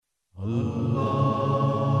You're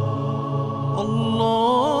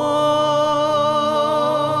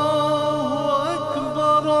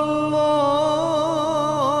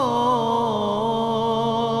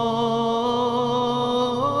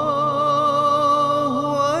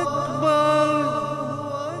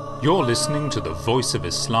listening to the Voice of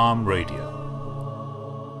Islam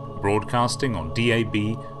Radio, broadcasting on DAB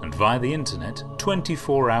and via the internet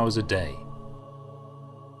 24 hours a day.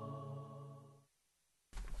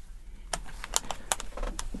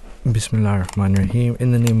 Bismillah ar-Rahman ar-Rahim.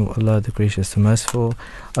 In the name of Allah, the Gracious, the Merciful.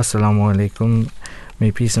 Assalamu alaikum.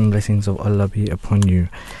 May peace and blessings of Allah be upon you.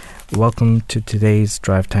 Welcome to today's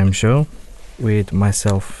Drive Time Show with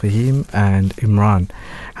myself, Fahim, and Imran.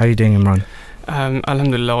 How are you doing, Imran?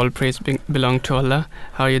 Alhamdulillah, all praise belong to Allah.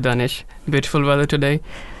 How are you, Danish? Beautiful weather today.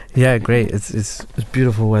 Yeah, great. It's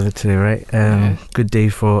beautiful weather today, right? Good day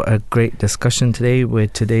for a great discussion today. We're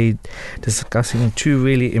today discussing two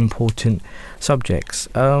really important subjects.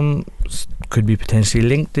 Could be potentially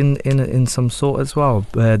linked in some sort as well.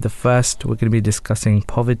 The first, we're going to be discussing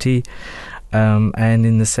poverty. And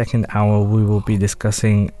in the second hour, we will be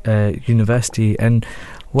discussing university and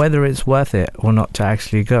whether it's worth it or not to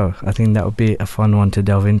actually go. I think that would be a fun one to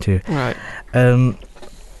delve into. Right.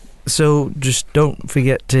 So just don't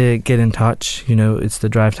forget to get in touch. You know, it's the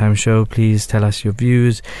Drive Time Show. Please tell us your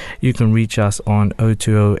views. You can reach us on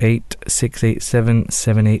 0208 687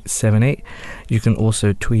 7878. You can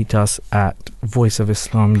also tweet us at Voice of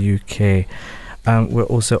Islam UK. We're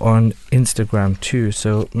also on Instagram too,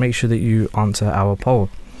 so make sure that you answer our poll.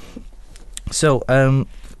 So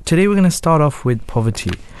today we're going to start off with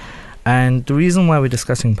poverty. And the reason why we're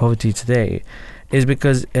discussing poverty today is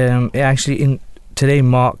because it actually today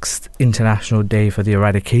marks International Day for the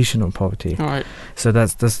Eradication of Poverty. All right. So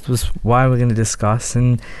that's why we're going to discuss.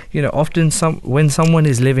 And you know, often when someone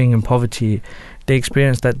is living in poverty, they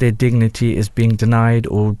experience that their dignity is being denied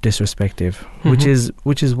or disrespected, which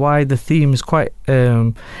is why the theme is quite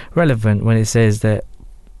relevant when it says that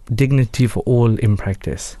dignity for all in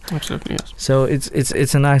practice. Absolutely, yes. So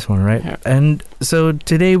it's a nice one, right? Yeah. And so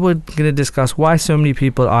today we're going to discuss why so many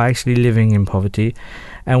people are actually living in poverty,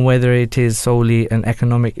 and whether it is solely an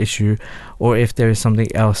economic issue or if there is something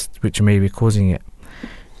else which may be causing it.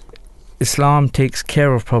 Islam takes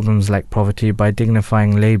care of problems like poverty by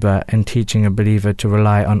dignifying labour and teaching a believer to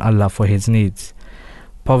rely on Allah for his needs.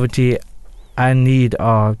 Poverty and need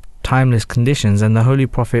are timeless conditions, and the Holy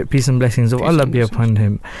Prophet, peace and blessings of Allah be upon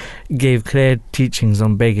him, gave clear teachings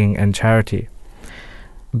on begging and charity.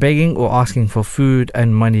 Begging or asking for food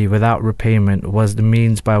and money without repayment was the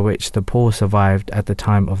means by which the poor survived at the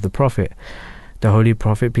time of the Prophet. The Holy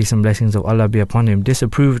Prophet, peace and blessings of Allah be upon him,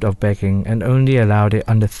 disapproved of begging and only allowed it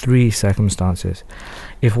under 3 circumstances.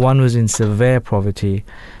 If one was in severe poverty,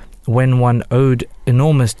 when one owed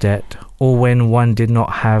enormous debt, or when one did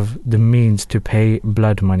not have the means to pay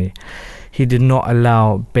blood money. He did not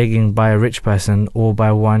allow begging by a rich person or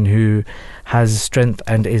by one who has strength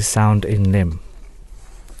and is sound in limb.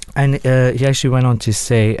 And he actually went on to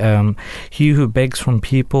say, he who begs from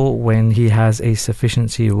people when he has a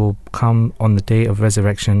sufficiency will come on the day of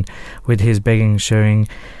resurrection with his begging showing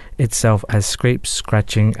itself as scrapes,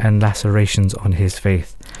 scratching and lacerations on his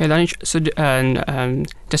face. Yeah, Danish, so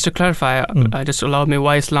just to clarify, just allow me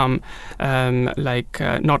why Islam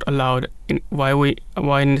not allowed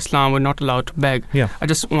why in Islam we're not allowed to beg. Yeah. I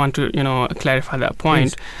just want to clarify that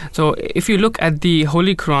point. Please. So if you look at the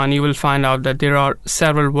Holy Quran, you will find out that there are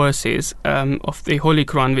several verses of the Holy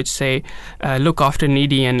Quran which say look after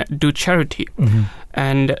needy and do charity.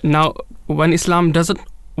 And now when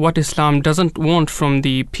what Islam doesn't want from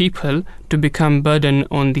the people to become burden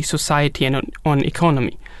on the society and on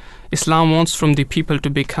economy. Islam wants from the people to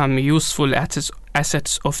become useful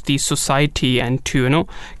assets of the society and to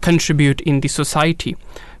contribute in the society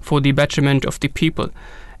for the betterment of the people.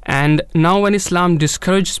 And now when Islam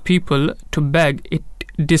discourages people to beg, it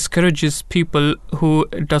discourages people who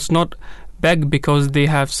does not beg because they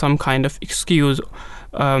have some kind of excuse,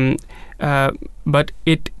 but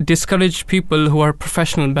it discourages people who are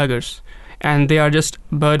professional beggars and they are just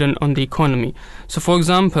burden on the economy. So for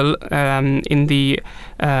example, in the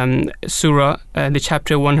surah, the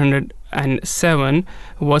chapter 107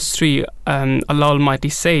 verse 3, Allah Almighty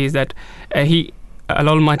says that Allah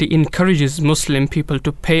Almighty encourages Muslim people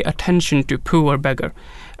to pay attention to poor beggar.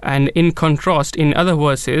 And in contrast, in other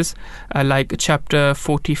verses, like chapter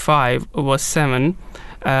 45 verse 7,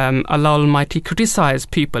 Allah Almighty criticizes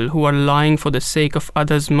people who are lying for the sake of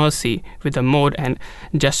others' mercy with a mode and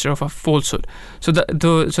gesture of a falsehood. So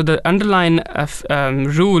the underlying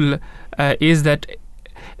rule is that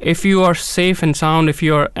if you are safe and sound, if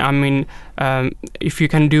you if you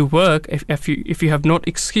can do work, if you have no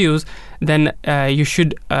excuse, then you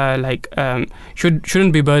shouldn't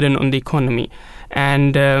be burdened on the economy.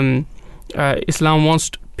 And Islam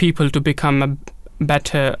wants people to become a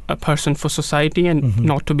better person for society and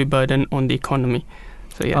not to be burdened on the economy.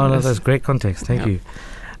 So yeah. Oh, no, that's great context. Thank you.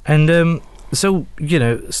 And so,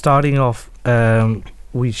 starting off,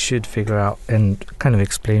 we should figure out and kind of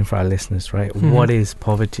explain for our listeners, right? What is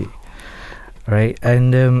poverty, right?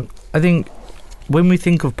 And I think when we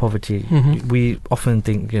think of poverty, we often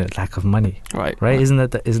think, lack of money, right? Isn't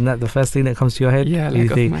that the first thing that comes to your head? Yeah, you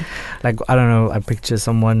think, like, I don't know, I picture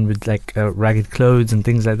someone with like ragged clothes and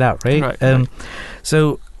things like that, right?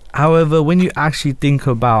 So, however, when you actually think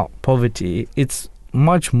about poverty, it's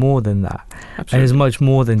much more than that. Absolutely. And it's much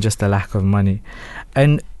more than just a lack of money.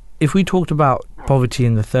 And if we talked about poverty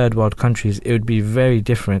in the third world countries, it would be very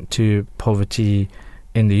different to poverty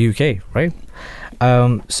in the UK, right?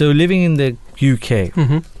 So living in the UK,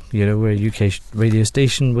 we're a UK radio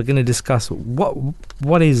station, we're going to discuss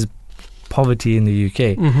what is poverty in the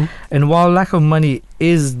UK. And while lack of money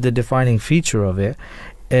is the defining feature of it,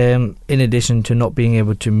 in addition to not being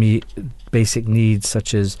able to meet basic needs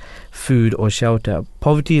such as food or shelter,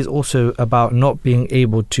 poverty is also about not being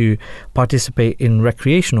able to participate in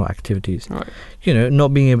recreational activities. Right.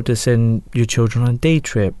 Not being able to send your children on a day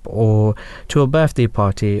trip or to a birthday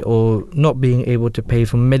party, or not being able to pay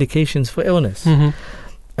for medications for illness.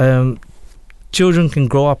 Children can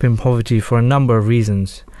grow up in poverty for a number of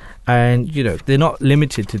reasons, and they're not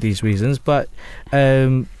limited to these reasons, but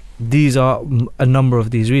these are a number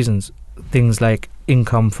of these reasons. Things like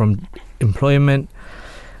income from employment,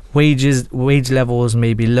 wage levels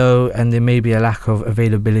may be low, and there may be a lack of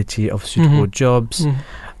availability of suitable jobs.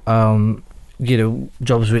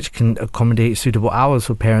 Jobs which can accommodate suitable hours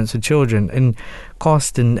for parents and children, and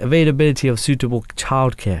cost and availability of suitable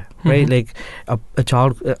childcare, right? Like a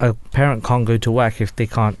parent can't go to work if they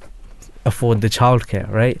can't afford the childcare,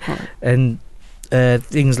 right? And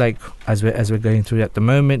things like, as we're going through at the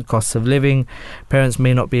moment, costs of living. Parents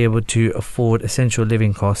may not be able to afford essential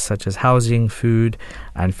living costs such as housing, food,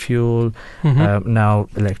 and fuel. Now,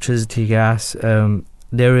 electricity, gas.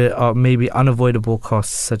 There are maybe unavoidable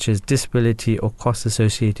costs such as disability or costs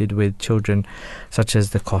associated with children, such as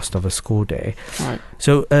the cost of a school day. Right.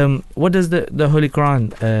 So, what does the Holy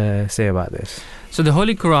Quran say about this? So the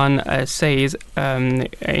Holy Quran says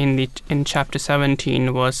in chapter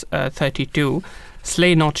 17, verse 32,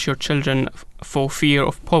 "Slay not your children for fear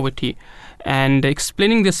of poverty." And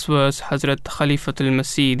explaining this verse, Hazrat Khalifatul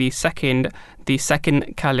Masih, the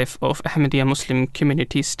second caliph of Ahmadiyya Muslim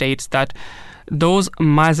community, states that those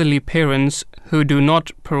miserly parents who do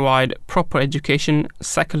not provide proper education,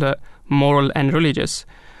 secular, moral, and religious,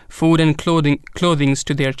 food and clothing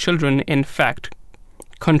to their children, in fact,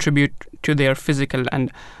 contribute to their physical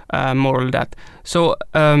and moral death. So,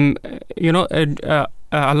 Allah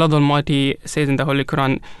the Almighty says in the Holy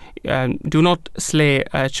Quran, do not slay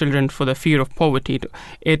children for the fear of poverty.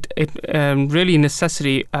 It really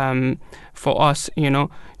necessary for us,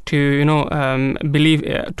 to believe,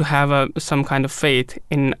 to have some kind of faith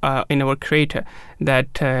in our Creator,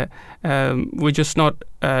 that we just not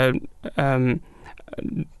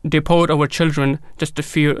deport our children just to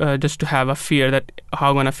fear, just to have a fear that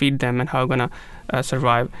how gonna feed them and how gonna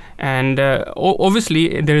survive. And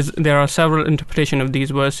obviously there are several interpretations of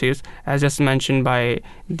these verses, as just mentioned by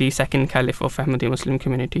the second caliph of Ahmadiyya Muslim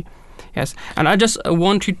community. Yes, and I just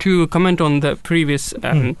want you to comment on the previous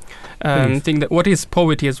thing, that what is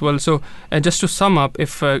poverty as well. So just to sum up,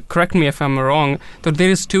 if correct me if I'm wrong, so there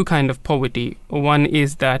is two kind of poverty. One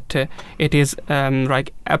is that it is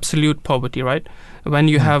like absolute poverty, right? When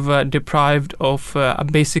you have deprived of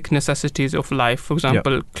basic necessities of life, for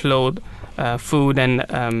example, clothes, food,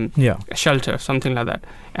 and shelter, something like that.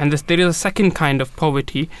 And there is a second kind of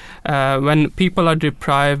poverty when people are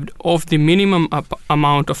deprived of the minimum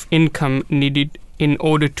amount of income needed in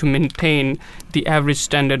order to maintain the average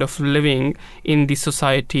standard of living in the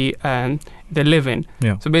society they live in.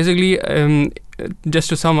 Yeah. So basically, just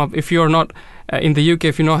to sum up, if you're not in the UK,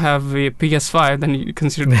 if you don't have a PS5, then you're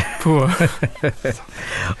considered poor.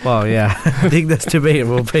 Well, yeah, I think that's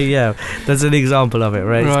debatable, but yeah, that's an example of it,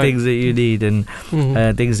 right? It's things that you need and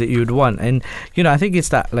things that you would want. And, I think it's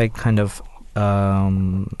that, like, kind of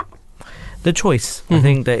the choice. I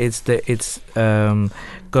think that it's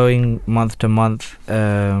going month to month,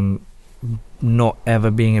 not ever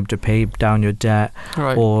being able to pay down your debt,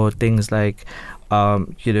 or things like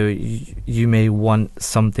you may want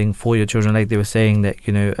something for your children, like they were saying that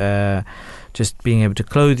just being able to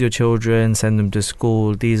clothe your children, send them to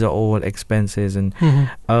school. These are all expenses, and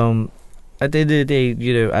at the end of the day,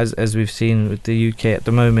 as we've seen with the UK at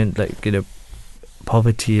the moment,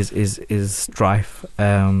 poverty is strife,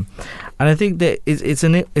 and I think that it's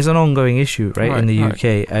an ongoing issue, right, in the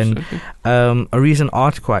UK. And a recent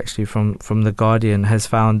article actually from The Guardian has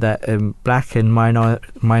found that black and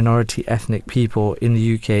minority ethnic people in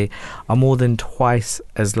the UK are more than twice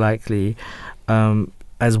as likely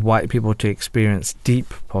as white people to experience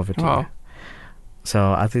deep poverty. Wow.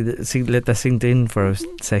 So I think let that sink in for a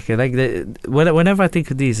second. Whenever I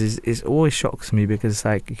think of these, it always shocks me, because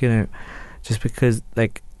just because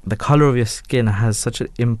the color of your skin has such an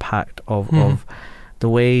impact of the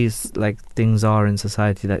ways things are in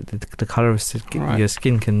society. The color of your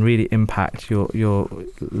skin can really impact your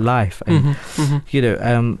life. And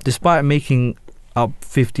despite making up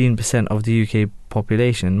 15% of the UK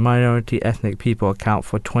population, minority ethnic people account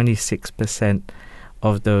for 26%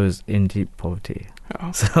 of those in deep poverty.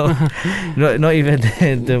 Oh. So not even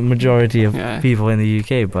the majority of people in the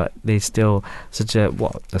UK, but they still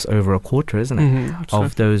that's over a quarter, isn't it,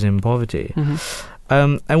 of those in poverty.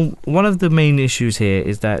 And one of the main issues here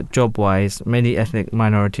is that job-wise, many ethnic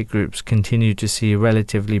minority groups continue to see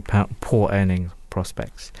relatively poor earning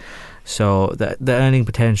prospects. So the earning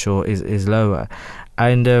potential is lower.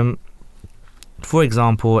 And for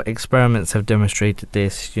example, experiments have demonstrated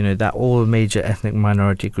this, that all major ethnic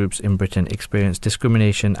minority groups in Britain experience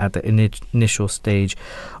discrimination at the initial stage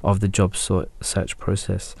of the job search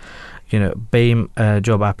process. BAME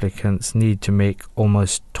job applicants need to make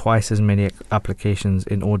almost twice as many applications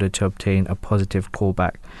in order to obtain a positive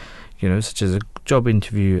callback, such as a job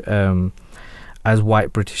interview, as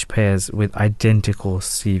white British pairs with identical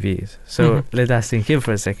CVs. So let that sink in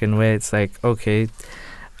for a second, where it's okay,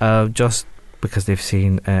 just because they've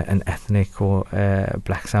seen an ethnic or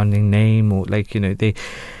black sounding name, or they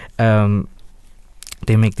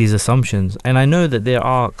make these assumptions. And I know that there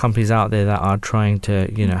are companies out there that are trying to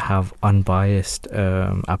have unbiased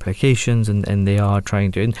applications, and they are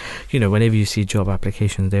trying to, and whenever you see job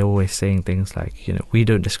applications, they're always saying things like we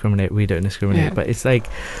don't discriminate, but it's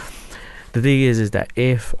the thing is that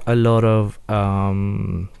if a lot of a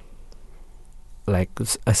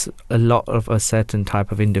lot of a certain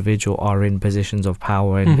type of individual are in positions of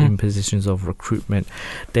power and in positions of recruitment,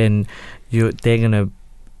 then they're gonna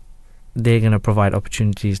provide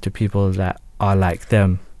opportunities to people that are like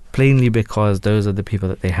them, plainly because those are the people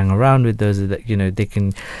that they hang around with. Those are that they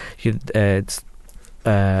can.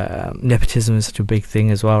 Nepotism is such a big thing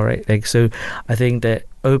as well, right? So I think that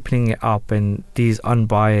opening it up and these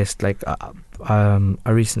unbiased, I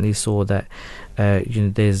recently saw that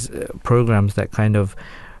there's programs that kind of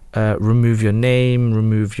remove your name,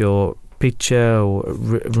 remove your picture, or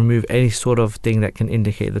remove any sort of thing that can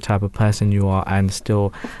indicate the type of person you are, and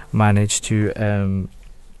still manage to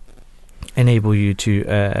enable you to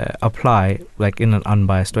apply in an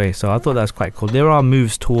unbiased way. So I thought that's quite cool. There are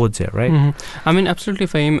moves towards it, right? I mean, absolutely,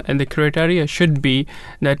 Fahim. And the criteria should be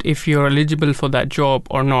that if you're eligible for that job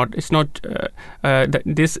or not. It's not that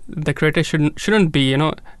the criteria shouldn't be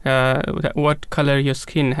what color your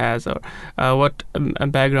skin has, or what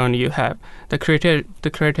background you have. The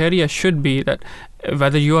criteria should be that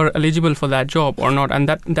whether you are eligible for that job or not, and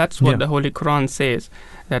that's what the Holy Quran says,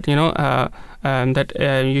 that that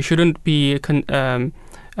you shouldn't be. It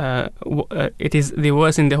is the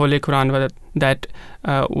verse in the Holy Quran that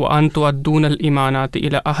وَأَن تُؤَدُّونَ الْإِمَانَاتِ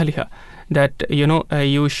إِلَى أَهْلِهَا, that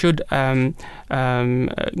you should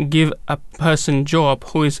give a person job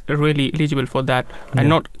who is really eligible for that, and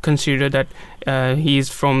not consider that he's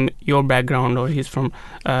from your background, or he's from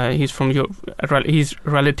your his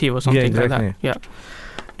relative or something like that. Yeah.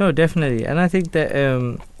 No, definitely. And I think that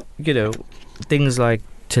things like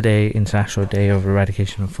today, International Day of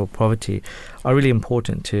Eradication of Poverty, are really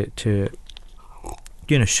important to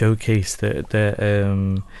showcase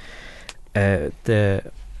the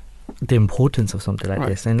importance of something like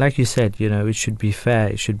this. And like you said, it should be fair,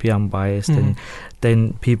 it should be unbiased, and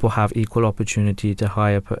then people have equal opportunity to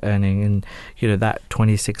higher earning. And that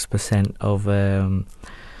 26% of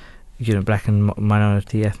black and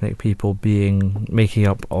minority ethnic people making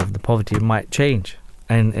up of the poverty might change.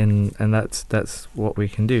 And that's what we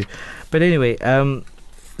can do. But anyway,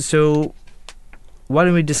 so why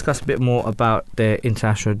don't we discuss a bit more about the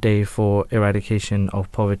International Day for Eradication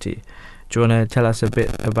of Poverty? Do you want to tell us a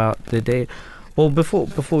bit about the day? Well,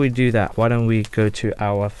 before we do that, why don't we go to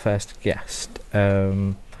our first guest?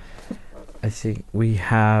 I think we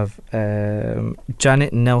have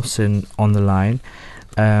Janet Nelson on the line.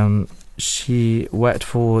 She worked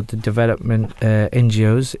for the development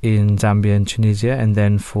NGOs in Zambia and Tunisia, and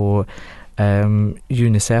then for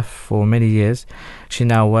UNICEF for many years. She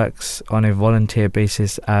now works on a volunteer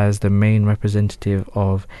basis as the main representative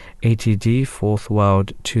of ATD Fourth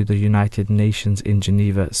World to the United Nations in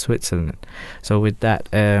Geneva, Switzerland. So with that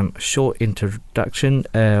short introduction,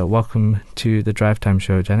 welcome to the Drive Time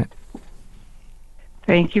Show, Janet.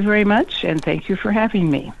 Thank you very much, and thank you for having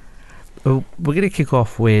me. Well, we're going to kick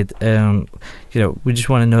off with, we just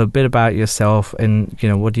want to know a bit about yourself and,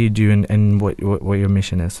 what do you do and what your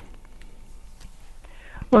mission is.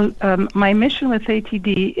 Well, my mission with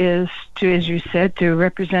ATD is to, as you said, to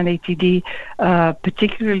represent ATD,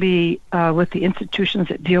 particularly with the institutions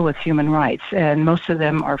that deal with human rights, and most of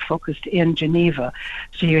them are focused in Geneva.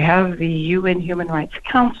 So you have the UN Human Rights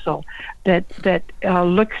Council that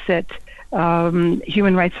looks at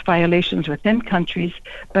human rights violations within countries,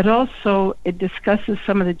 but also it discusses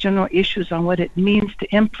some of the general issues on what it means to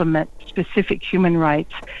implement specific human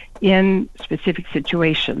rights in specific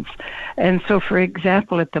situations. And so, for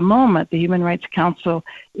example, at the moment, the Human Rights Council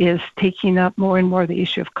is taking up more and more the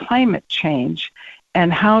issue of climate change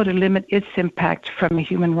and how to limit its impact from a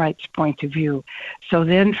human rights point of view. So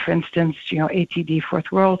then, for instance, ATD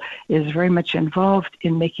Fourth World is very much involved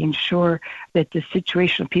in making sure that the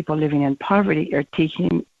situation of people living in poverty are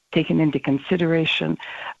taken into consideration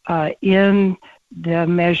in the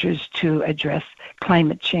measures to address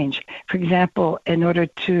climate change. For example, in order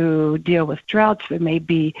to deal with droughts, there may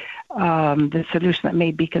be the solution that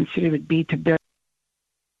may be considered would be to build.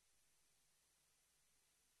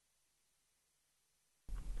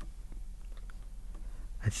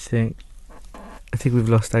 I think we've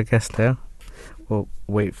lost our guest there. We'll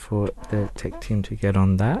wait for the tech team to get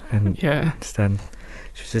on that and understand.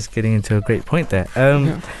 She's just getting into a great point there.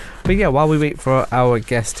 But yeah, while we wait for our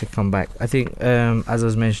guest to come back, I think as I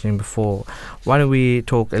was mentioning before, why don't we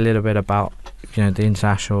talk a little bit about the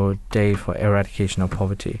International Day for Eradication of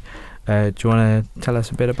Poverty? Do you want to tell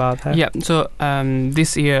us a bit about that? Yeah. So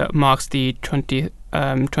this year marks the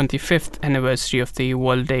 25th anniversary of the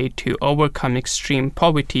World Day to Overcome Extreme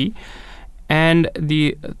Poverty, and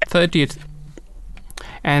the 30th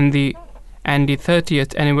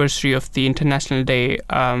anniversary of the International Day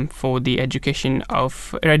for the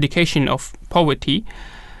eradication of poverty.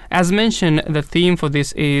 As mentioned, the theme for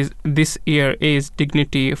this year is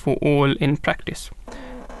dignity for all in practice.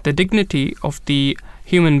 The dignity of the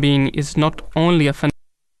human being is not only a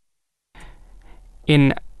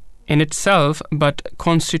in itself, but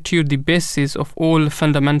constitute the basis of all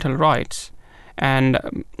fundamental rights, and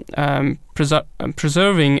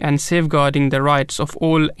preserving and safeguarding the rights of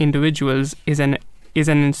all individuals is an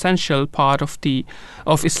essential part of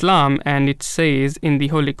Islam. And it says in the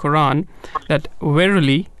Holy Quran that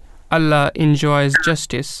verily Allah enjoys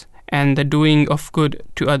justice and the doing of good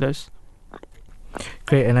to others.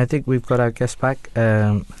 Great, and I think we've got our guest back.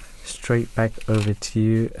 Straight back over to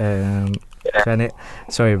you, Janet.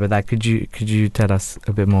 Sorry about that. Could you tell us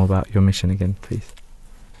a bit more about your mission again, please?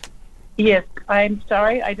 Yes, I'm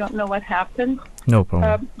sorry. I don't know what happened. No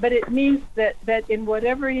problem. But it means that in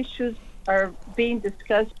whatever issues are being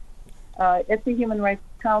discussed at the Human Rights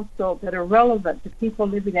Council that are relevant to people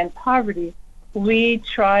living in poverty, we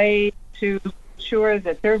try to ensure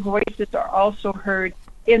that their voices are also heard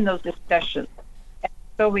in those discussions. And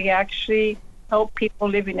so we actually help people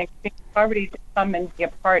living in extreme poverty to come and be a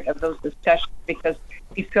part of those discussions because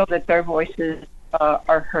we feel that their voices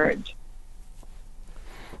are heard.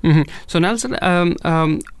 Mm-hmm. So Nelson,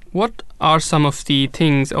 what are some of the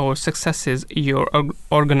things or successes your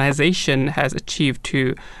organization has achieved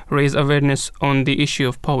to raise awareness on the issue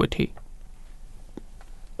of poverty?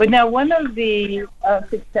 But now one of the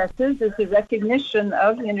successes is the recognition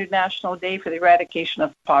of the International Day for the Eradication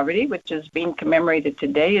of Poverty, which is being commemorated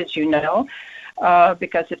today, as you know,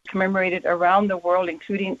 because it's commemorated around the world,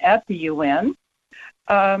 including at the UN.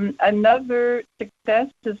 Another success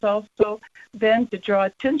has also been to draw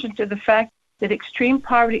attention to the fact that extreme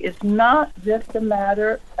poverty is not just a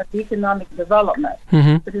matter of economic development,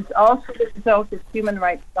 but it's also the result of human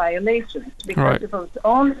rights violations. Because if it was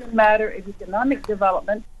only a matter of economic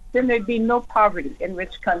development, then there'd be no poverty in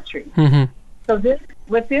rich countries. So this,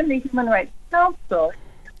 within the Human Rights Council,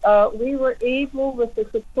 we were able, with the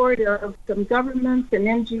support of some governments and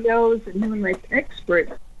NGOs and human rights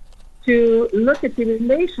experts, to look at the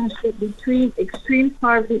relationship between extreme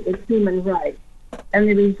poverty and human rights. And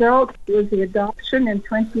the result was the adoption in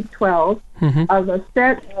 2012 of a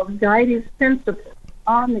set of guiding principles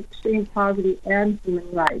on extreme poverty and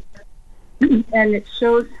human rights. And it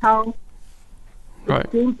shows how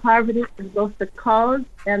extreme poverty is both the cause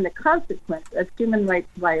and the consequence of human rights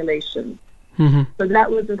violations. So that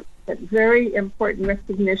was a very important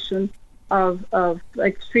recognition of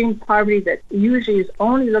extreme poverty that usually is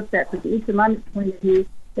only looked at from the economic point of view,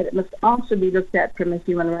 that it must also be looked at from a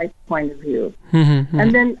human rights point of view.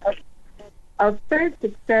 And then a third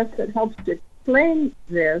success that helps to explain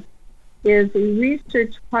this is a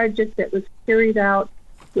research project that was carried out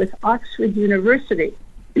with Oxford University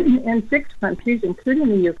in 6 countries, including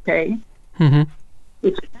the UK,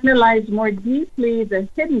 which analyzed more deeply the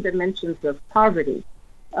hidden dimensions of poverty.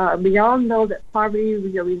 We all know that poverty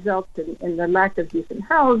results in the lack of decent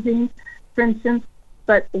housing, for instance,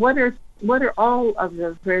 but what are all of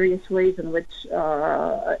the various ways in which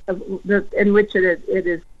it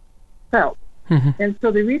is felt? And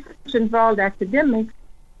so the research involved academics,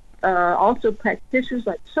 also practitioners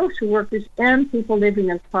like social workers, and people living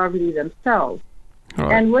in poverty themselves.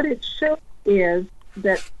 Right. And what it shows is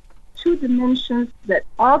that two dimensions that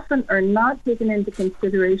often are not taken into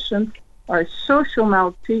consideration are social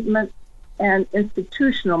maltreatment and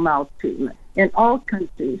institutional maltreatment in all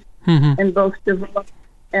countries, in both developed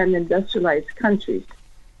and industrialized countries.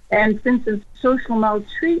 And for instance, social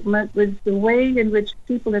maltreatment was the way in which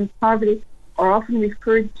people in poverty are often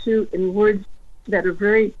referred to in words that are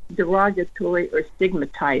very derogatory or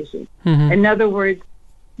stigmatizing. In other words,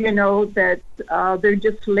 that they're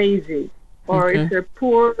just lazy, or if they're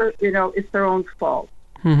poor, it's their own fault.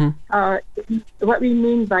 What we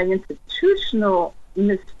mean by institutional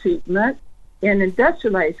mistreatment in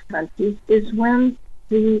industrialized countries is when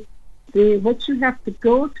the what you have to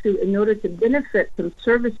go through in order to benefit from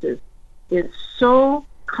services is so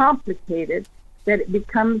complicated that it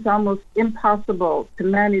becomes almost impossible to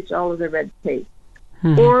manage all of the red tape.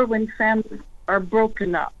 Or when families are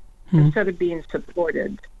broken up instead of being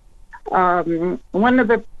supported. One of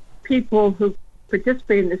the people who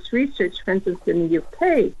participated in this research, for instance, in the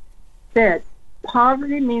UK, said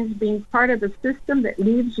poverty means being part of a system that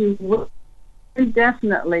leaves you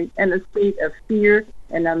indefinitely in a state of fear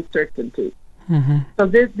and uncertainty. So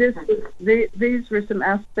these were some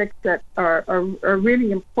aspects that are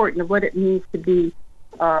really important of what it means to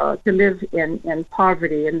live in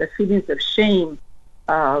poverty, and the feelings of shame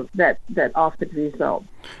that often result.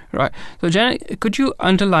 Right. So, Janet, could you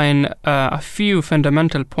underline a few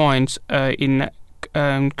fundamental points in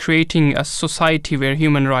creating a society where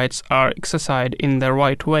human rights are exercised in the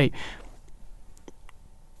right way?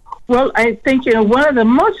 Well, I think one of the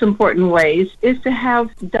most important ways is to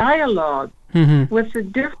have dialogue with the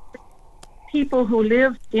different people who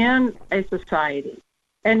live in a society,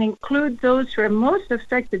 and include those who are most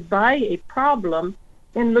affected by a problem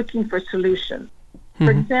in looking for solutions.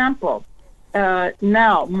 For example,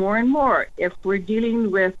 now more and more, if we're dealing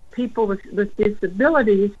with people with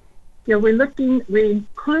disabilities, we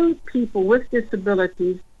include people with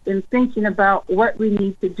disabilities in thinking about what we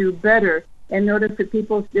need to do better in order for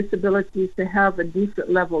people with disabilities to have a decent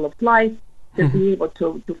level of life, to be able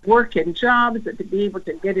to work in jobs, to be able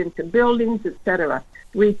to get into buildings, etc.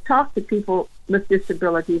 We talk to people with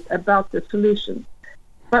disabilities about the solutions,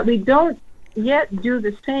 but we don't yet do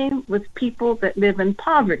the same with people that live in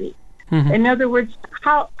poverty. In other words,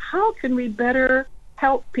 how can we better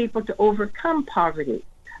help people to overcome poverty?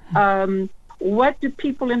 What do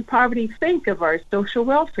people in poverty think of our social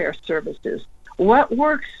welfare services? What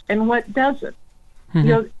works and what doesn't?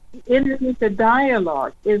 Underneath the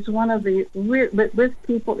dialogue is one of the with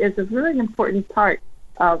people is a really important part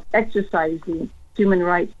of exercising human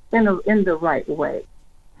rights in the right way.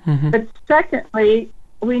 But secondly,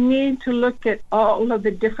 we need to look at all of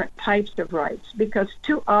the different types of rights, because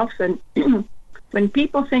too often when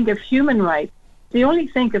people think of human rights, they only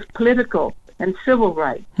think of political and civil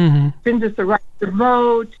rights. For instance, the right to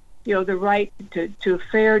vote, the right to a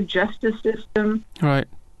fair justice system. Right.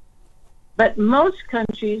 But most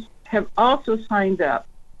countries have also signed up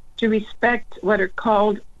to respect what are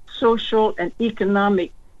called social and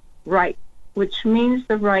economic rights, which means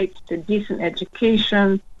the right to decent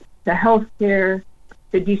education, to health care,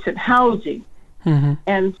 to decent housing.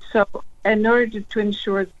 And so in order to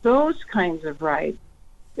ensure those kinds of rights,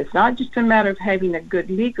 it's not just a matter of having a good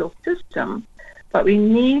legal system, but we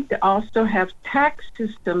need to also have tax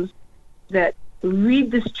systems that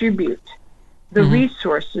redistribute the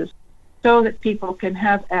resources so that people can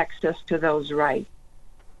have access to those rights.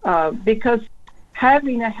 Because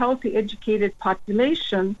having a healthy, educated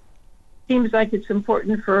population seems like it's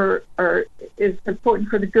important for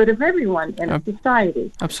the good of everyone in a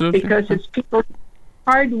society. Absolutely. Because it's people's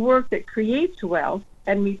hard work that creates wealth,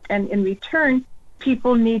 and in return,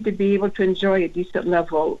 people need to be able to enjoy a decent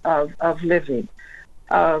level of living.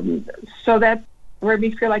 So that's where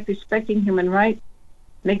we feel like respecting human rights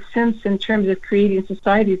makes sense in terms of creating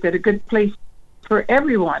societies that are a good place for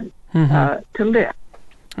everyone to live.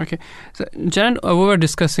 Okay. So, Janet, we were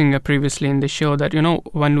discussing previously in the show that,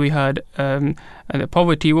 when we heard the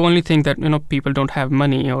poverty, we only think that, people don't have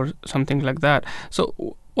money or something like that.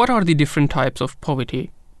 So what are the different types of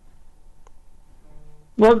poverty?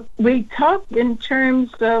 Well, we talk in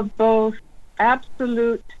terms of both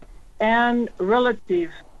absolute and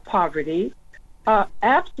relative poverty.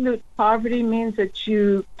 Absolute poverty means that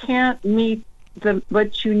you can't meet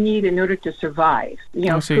what you need in order to survive,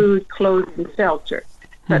 food, clothes, and shelter.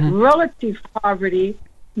 But relative poverty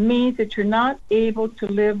means that you're not able to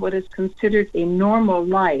live what is considered a normal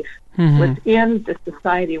life within the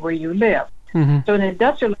society where you live. So in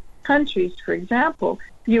industrialized countries, for example,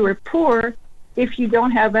 you are poor if you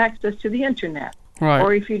don't have access to the internet,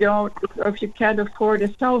 or if you can't afford a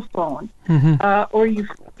cell phone, or you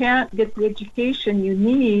can't get the education you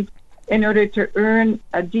need in order to earn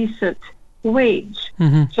a decent wage.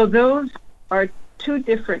 So those are two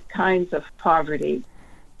different kinds of poverty.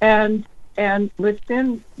 And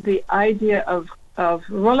within the idea of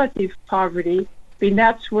relative poverty,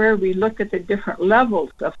 that's where we look at the different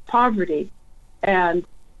levels of poverty, and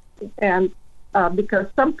because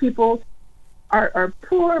some people are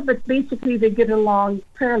poor, but basically they get along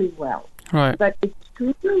fairly well. Right. But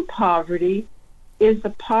extreme poverty is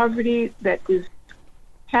the poverty that is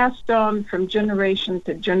passed on from generation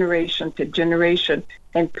to generation to generation,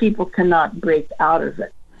 and people cannot break out of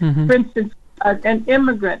it. For instance, an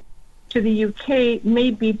immigrant to the UK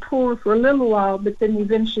may be poor for a little while, but then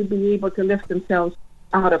eventually be able to lift themselves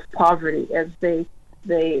out of poverty as they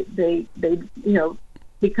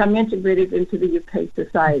become integrated into the UK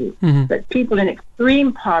society. But people in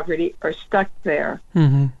extreme poverty are stuck there,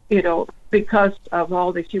 because of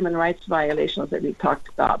all the human rights violations that we talked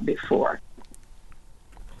about before.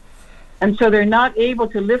 And so they're not able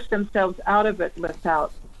to lift themselves out of it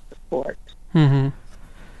without support.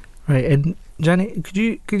 Right. And Janet, could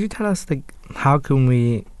you tell us, how can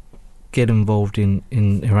we get involved in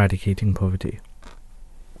eradicating poverty?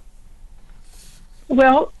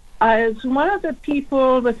 Well, as one of the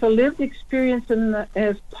people with a lived experience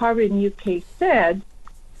as poverty in the UK said,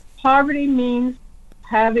 poverty means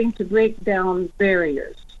having to break down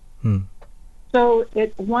barriers. So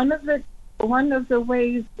one of the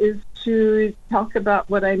ways is to talk about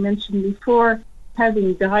what I mentioned before,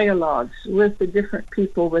 having dialogues with the different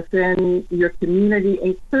people within your community,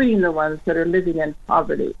 including the ones that are living in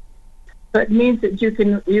poverty. So it means that you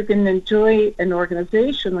can enjoy an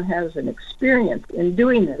organization that has an experience in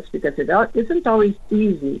doing this, because it isn't always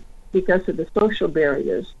easy because of the social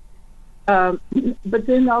barriers. But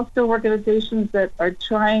then also organizations that are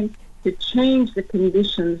trying to change the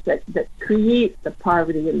conditions that create the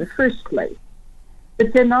poverty in the first place.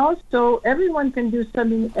 But then also everyone can do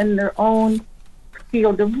something in their own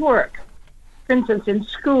field of work. For instance, in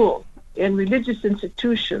school, in religious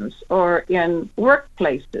institutions, or in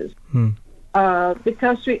workplaces.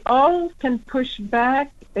 Because we all can push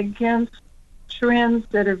back against trends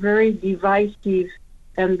that are very divisive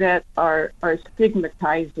and that are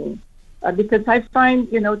stigmatizing. Because I find,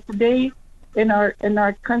 today in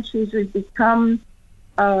our countries we've become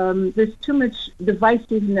there's too much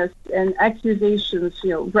divisiveness and accusations,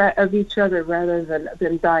 of each other rather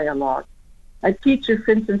than dialogue. A teacher,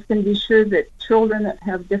 for instance, can be sure that children that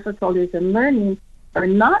have difficulties in learning are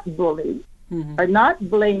not bullied, are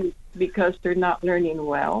not blamed because they're not learning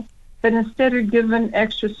well, but instead are given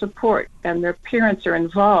extra support, and their parents are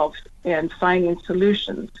involved in finding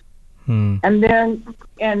solutions. And then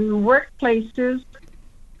in workplaces,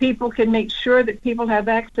 people can make sure that people have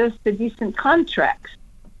access to decent contracts,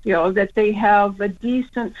 that they have a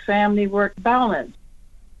decent family work balance,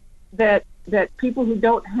 that people who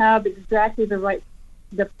don't have exactly the right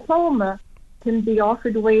diploma can be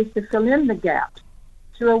offered ways to fill in the gaps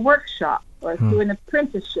through a workshop or through an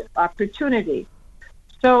apprenticeship opportunity.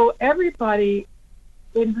 So everybody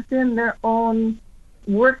within their own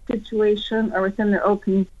work situation or within their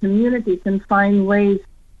own community can find ways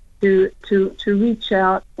to reach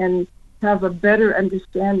out and have a better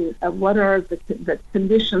understanding of what are the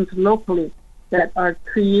conditions locally that are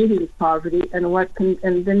creating poverty,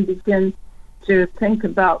 and then begin to think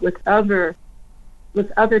about with other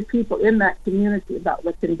people in that community about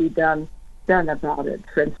what can be done about it,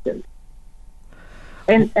 for instance.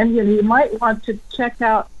 And you might want to check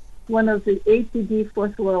out one of the ATD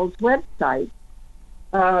Fourth World's websites.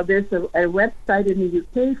 There's a website in the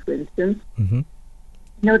UK, for instance.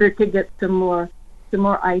 In order to get some more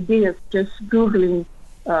ideas, just Googling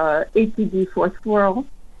ATD Fourth World.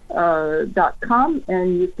 .com,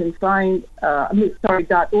 and you can find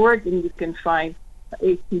 .org, and you can find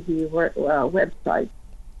ATD website.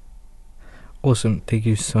 Awesome. Thank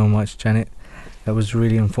you so much, Janet. That was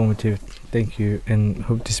really informative. Thank you, and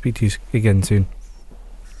hope to speak to you again soon.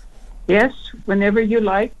 Yes, whenever you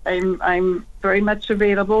like. I'm very much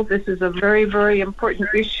available. This is a very, very important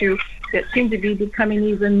issue that seems to be becoming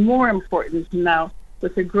even more important now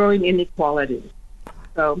with the growing inequality.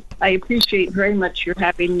 So I appreciate very much your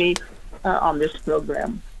having me on this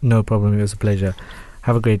program. No problem. It was a pleasure.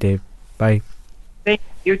 Have a great day. Bye. Thank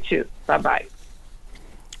you too. Bye-bye.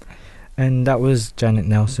 And that was Janet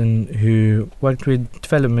Nelson, who worked with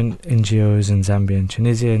development NGOs in Zambia and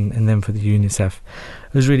Tunisia, and then for the UNICEF.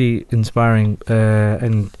 It was really inspiring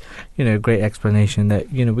and, great explanation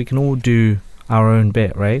that, we can all do our own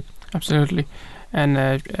bit, right? Absolutely.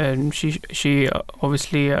 And she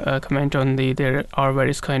obviously comment on there are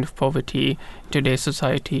various kind of poverty in today's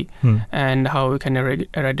society and how we can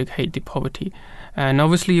eradicate the poverty. And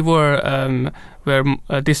obviously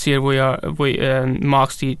this year we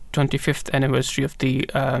marks the 25th anniversary of the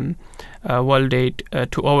World Day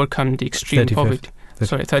to overcome the extreme 35th. poverty.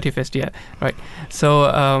 Sorry, 31st, yeah, right.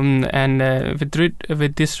 So,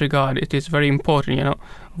 with this regard, it is very important,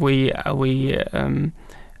 we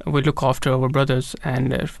look after our brothers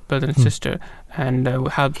and sister, and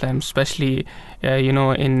help them, especially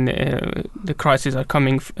in the crises are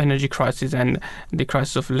coming, energy crisis and the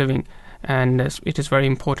crisis of living, and it is very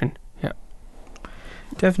important. Yeah,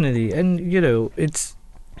 definitely. And it's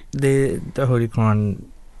the Holy Quran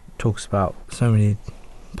talks about so many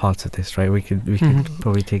parts of this, right? We could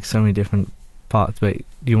probably take so many different parts, but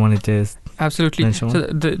you wanted to absolutely. So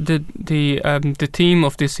the theme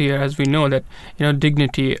of this year, as we know, that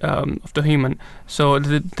dignity of the human. So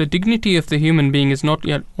the dignity of the human being is not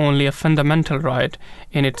yet only a fundamental right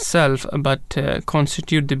in itself, but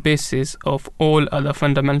constitute the basis of all other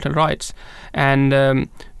fundamental rights. And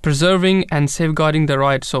preserving and safeguarding the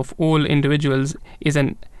rights of all individuals is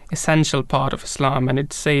an essential part of Islam. And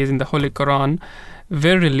it says in the Holy Quran,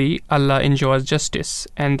 "Verily, Allah enjoys justice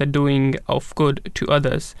and the doing of good to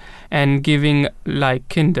others, and giving like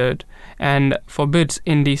kindred, and forbids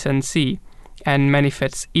indecency, and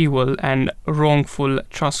manifests evil and wrongful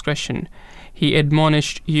transgression. He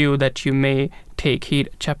admonished you that you may take heed."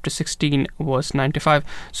 Chapter 16, verse 95.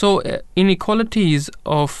 So inequalities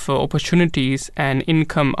of opportunities and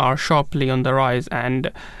income are sharply on the rise, and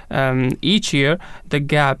each year the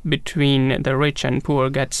gap between the rich and poor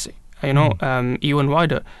gets even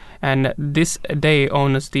wider. And this day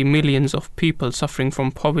honors the millions of people suffering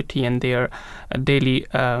from poverty and their daily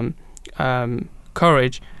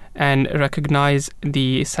courage, and recognize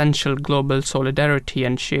the essential global solidarity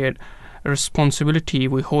and shared responsibility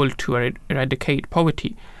we hold to eradicate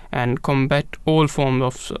poverty and combat all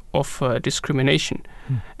forms of discrimination.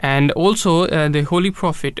 And also the Holy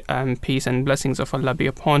Prophet, peace and blessings of Allah be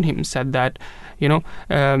upon him, said that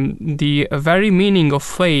the very meaning of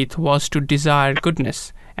faith was to desire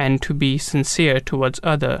goodness and to be sincere towards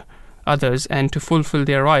others and to fulfill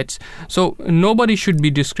their rights. So nobody should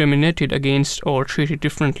be discriminated against or treated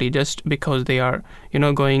differently just because they are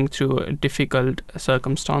going through difficult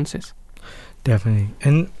circumstances. Definitely.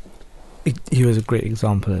 And he was a great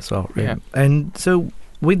example as well, right? Yeah. And so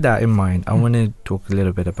with that in mind, I want to talk a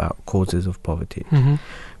little bit about causes of poverty.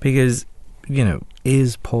 Because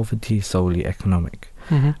is poverty solely economic?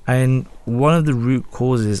 And one of the root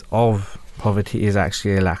causes of poverty is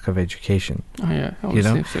actually a lack of education.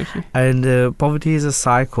 Absolutely. And poverty is a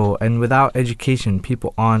cycle, and without education,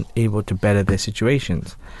 people aren't able to better their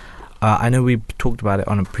situations. I know we talked about it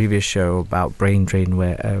on a previous show about brain drain,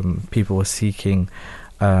 where people were seeking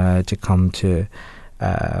to come to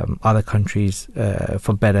other countries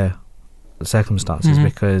for better circumstances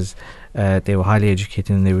because they were highly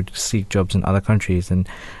educated and they would seek jobs in other countries. And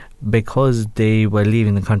because they were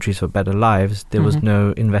leaving the countries for better lives, there was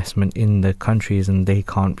no investment in the countries and they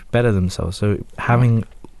can't better themselves. So having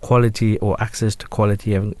quality or access to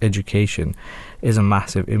quality education is a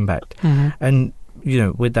massive impact. And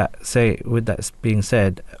with that being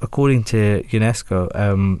said, according to UNESCO,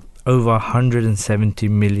 over 170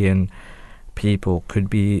 million people could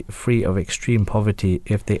be free of extreme poverty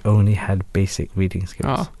if they only had basic reading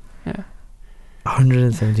skills.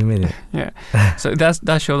 170 million. So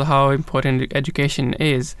that shows how important education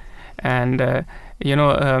is. And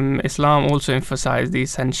Islam also emphasized the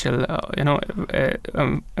essential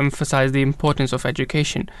emphasized the importance of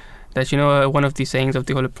education. That one of the sayings of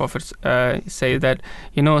the Holy Prophets say that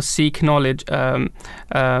seek knowledge from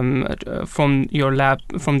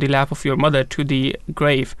the lap of your mother to the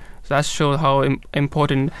grave. So that shows how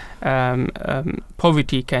important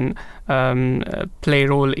poverty can play a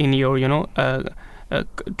role in your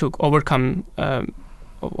to overcome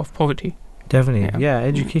of poverty. Definitely, yeah.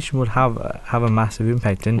 Education would have a massive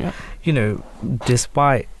impact, and you know,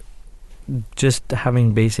 despite just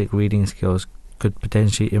having basic reading skills could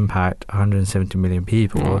potentially impact 170 million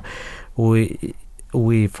people.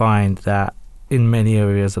 We find that in many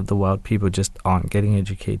areas of the world, people just aren't getting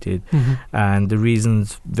educated, and the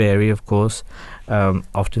reasons vary, of course.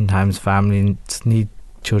 Oftentimes, families need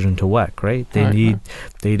children to work, right?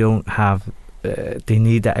 They don't have. They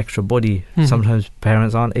need that extra body. Sometimes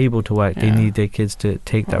parents aren't able to work. They need their kids to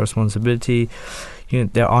take that responsibility. You know,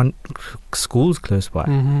 there aren't schools close by.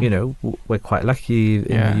 You know, we're quite lucky in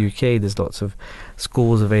the UK. There's lots of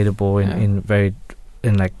schools available in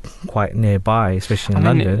like quite nearby, especially in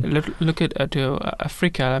London. Look at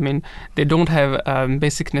Africa. I mean, they don't have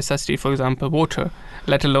basic necessity, for example, water,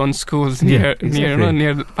 let alone schools near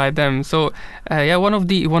by them. So one of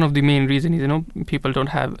the main reasons is, you know, people don't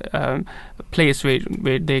have a place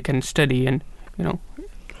where they can study, and you know.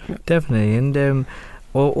 Definitely, and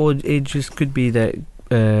or it just could be that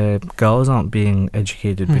girls aren't being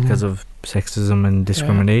educated because of sexism and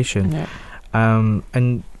discrimination.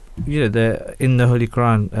 And you know, in the Holy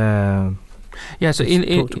Quran, so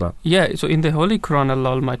in the Holy Quran, Allah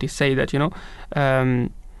Almighty say that, you know,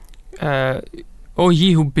 O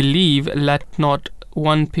ye who believe, let not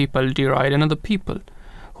one people deride another people,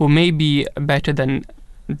 who may be better than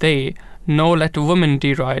they, nor let a woman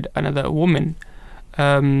deride another woman,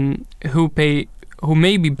 who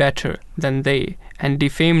may be better than they, and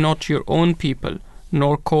defame not your own people,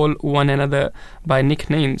 nor call one another by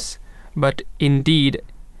nicknames, but indeed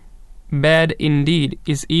bad indeed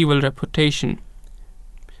is evil reputation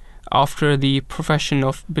after the profession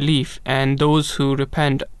of belief, and those who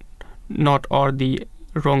repent not are the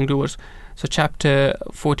wrongdoers. So chapter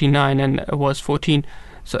 49 and verse 14.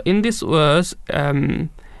 So in this verse,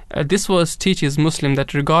 this verse teaches Muslim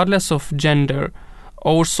that regardless of gender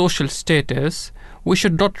or social status, we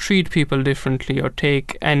should not treat people differently or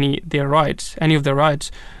take any of their rights.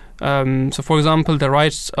 So for example, the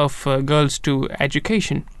rights of girls to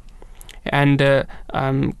education. And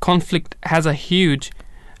conflict has a huge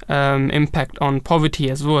impact on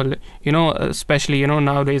poverty as well. You know, especially, you know,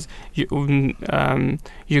 nowadays Ukraine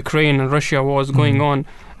and Russia wars going on,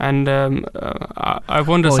 and I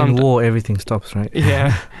wonder sometimes in war everything stops, right?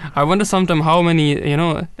 I wonder sometimes how many, you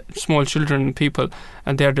know, small children, people,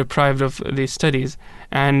 and they are deprived of these studies.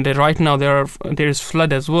 And right now there is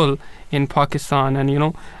flood as well in Pakistan, and you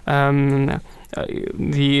know.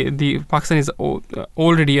 The Pakistan is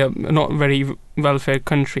already a not very well-fed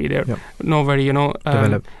country. They're not very, you know,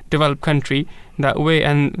 developed country that way,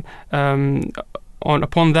 and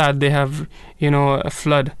upon that they have, you know, a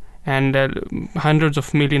flood, and hundreds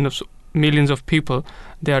of millions of people,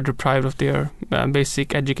 they are deprived of their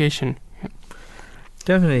basic education.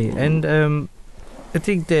 Definitely, and I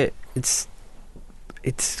think that it's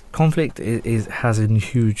conflict has a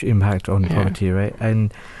huge impact on poverty, right?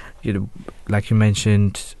 And you know, like you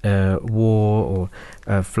mentioned, war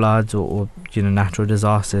or floods or you know, natural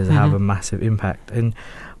disasters have a massive impact. And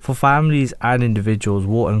for families and individuals,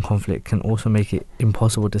 war and conflict can also make it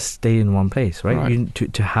impossible to stay in one place, right?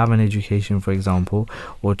 To have an education, for example,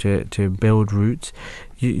 or to build roots,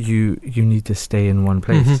 you need to stay in one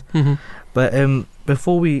place. But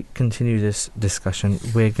before we continue this discussion,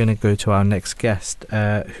 we're going to go to our next guest,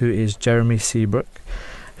 who is Jeremy Seabrook,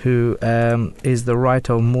 who is the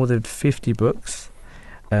writer of more than 50 books,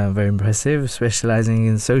 very impressive, specializing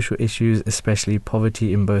in social issues, especially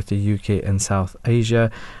poverty in both the UK and South Asia,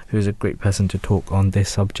 who is a great person to talk on this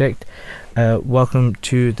subject. Welcome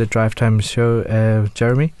to the Drive Time show,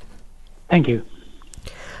 Jeremy. Thank you.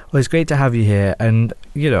 Well, it's great to have you here, and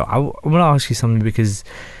you know, I want to ask you something because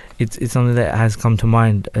it's something that has come to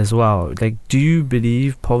mind as well. Like, do you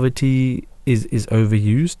believe poverty is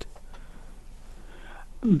overused?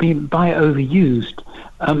 By overused,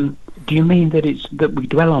 do you mean that we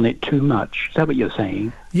dwell on it too much? Is that what you're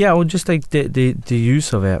saying? Yeah, or just like the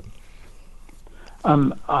use of it.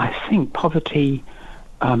 I think poverty.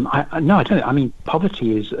 I don't. I mean,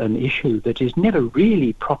 poverty is an issue that is never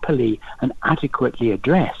really properly and adequately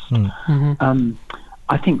addressed.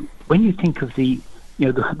 I think when you think of the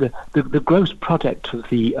gross product of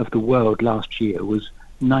the world last year was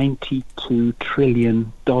 $92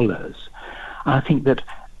 trillion. I think that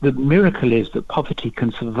the miracle is that poverty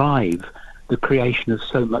can survive the creation of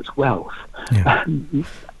so much wealth.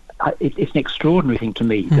 It's an extraordinary thing to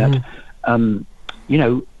me that, you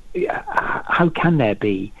know, how can there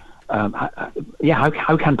be,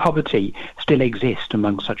 how can poverty still exist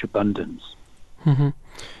among such abundance?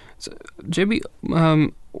 So, JB,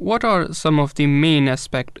 what are some of the main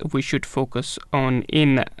aspects we should focus on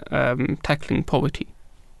in tackling poverty?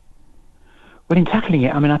 Well, in tackling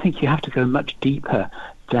it, I mean, I think you have to go much deeper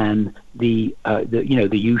than the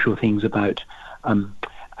usual things about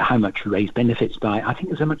how much you raise benefits by. I think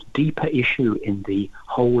there's a much deeper issue in the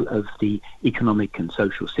whole of the economic and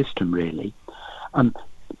social system, really.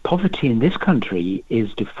 Poverty in this country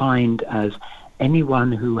is defined as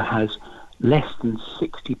anyone who has less than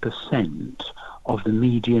 60% of the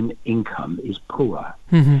median income is poor.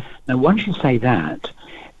 Mm-hmm. Now, once you say that,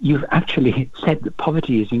 you've actually said that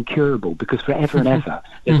poverty is incurable, because forever and ever,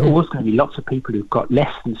 there's always going to be lots of people who've got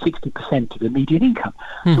less than 60% of the median income.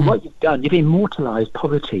 So what you've done, you've immortalized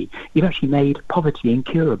poverty. You've actually made poverty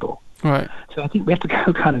incurable. Right. So I think we have to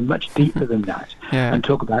go kind of much deeper than that and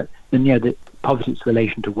talk about the poverty's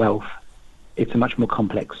relation to wealth. It's a much more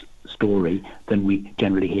complex story than we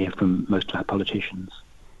generally hear from most of our politicians.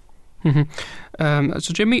 So,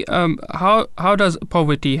 Jimmy, how does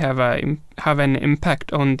poverty have an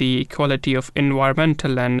impact on the quality of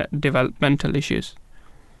environmental and developmental issues?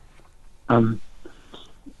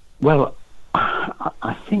 Well,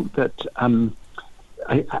 I think that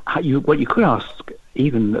what you could ask,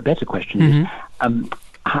 even a better question, is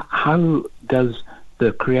how does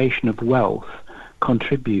the creation of wealth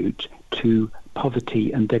contribute to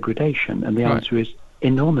poverty and degradation? And the answer is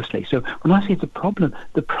enormously. So when I say the problem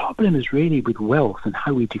is really with wealth and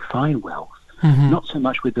how we define wealth, not so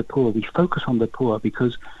much with the poor. We focus on the poor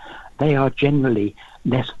because they are generally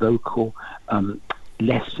less vocal,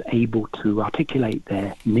 less able to articulate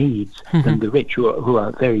their needs than the rich, who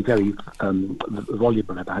are very, very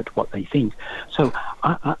voluble about what they think. So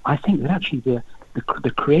I think that actually the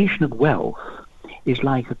creation of wealth is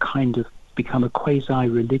like a kind of become a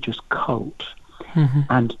quasi-religious cult,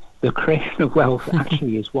 and the creation of wealth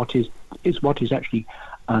actually is what is actually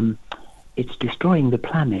it's destroying the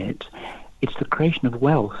planet. It's the creation of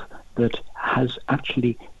wealth that has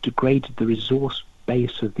actually degraded the resource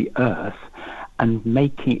base of the earth and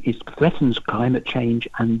it threatens climate change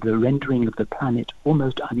and the rendering of the planet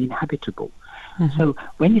almost uninhabitable. So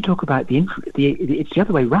when you talk about it's the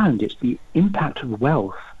other way around. It's the impact of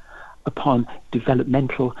wealth upon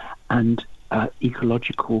developmental and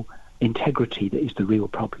ecological integrity that is the real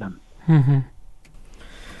problem.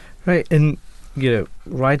 Right, and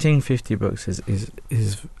writing 50 books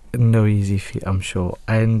is no easy feat, I'm sure.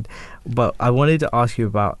 But I wanted to ask you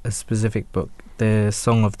about a specific book, The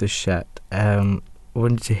Song of the Shed. I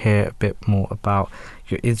wanted to hear a bit more about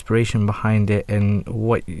your inspiration behind it and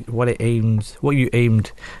what you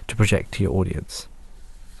aimed to project to your audience.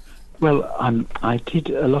 Well, I did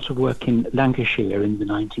a lot of work in Lancashire in the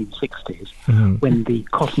 1960s when the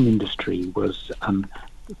cotton industry was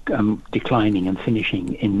declining and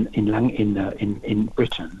finishing in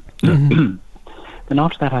Britain. Then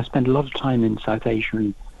after that, I spent a lot of time in South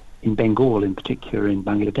Asia, in Bengal in particular, in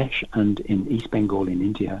Bangladesh, and in East Bengal in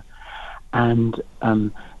India. And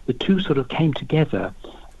the two sort of came together,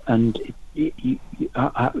 and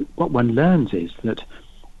what one learns is that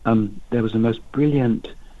there was the most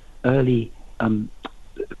brilliant early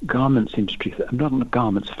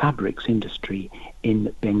fabrics industry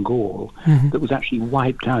in Bengal that was actually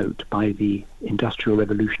wiped out by the Industrial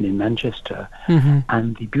Revolution in Manchester,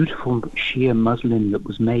 and the beautiful sheer muslin that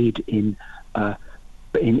was made in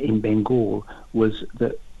Bengal was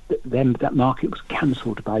that market was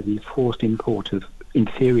cancelled by the forced import of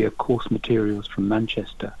inferior coarse materials from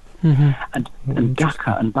Manchester. And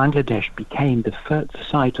Dhaka and Bangladesh became the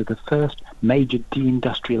site of the first major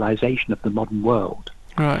deindustrialization of the modern world.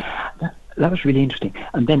 Right. That was really interesting.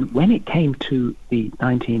 And then when it came to the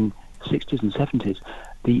 1960s and 70s,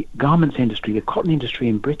 the garments industry, the cotton industry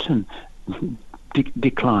in Britain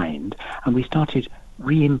declined, and we started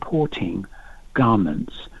re-importing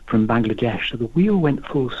garments from Bangladesh. So the wheel went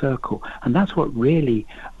full circle, and that's what really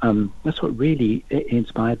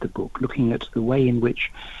inspired the book. Looking at the way in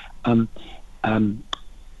which, now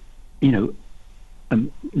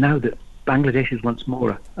that Bangladesh is once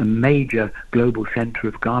more a major global centre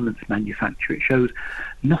of garments manufacture, it shows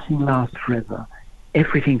nothing lasts forever.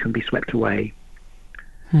 Everything can be swept away.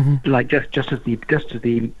 Like just as the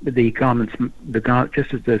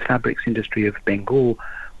fabrics industry of Bengal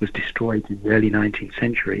was destroyed in the early 19th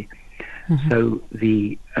century, so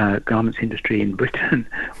the garments industry in Britain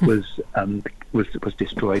was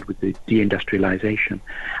destroyed with the deindustrialization,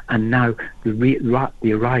 and now the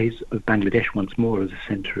rise of Bangladesh once more as a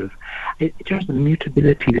centre of just the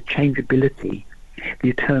mutability, the changeability, the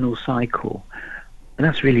eternal cycle. And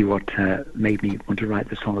that's really what made me want to write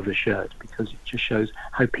The Song of the Shirt, because it just shows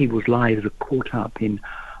how people's lives are caught up in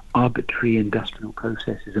arbitrary industrial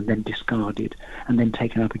processes and then discarded, and then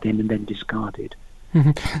taken up again and then discarded.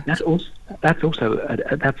 That's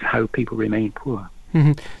how people remain poor.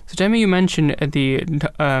 Mm-hmm. So, Jamie, you mentioned the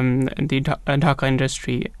Dhaka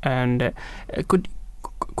industry, and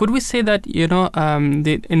could we say that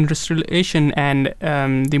the industrialization and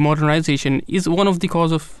the modernization is one of the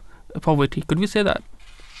cause of poverty? Could we say that?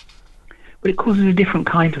 But it causes a different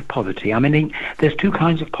kind of poverty. I mean, there's two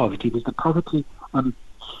kinds of poverty. There's the poverty of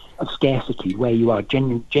scarcity, where you are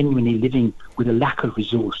genuinely living with a lack of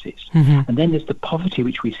resources. Mm-hmm. And then there's the poverty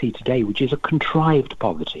which we see today, which is a contrived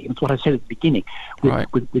poverty. That's what I said at the beginning.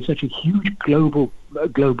 With such a huge global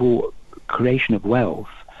creation of wealth,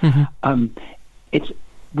 mm-hmm.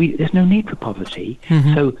 There's no need for poverty.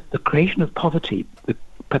 Mm-hmm. So the creation of poverty, the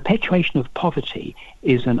perpetuation of poverty,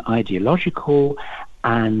 is an ideological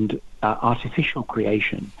and artificial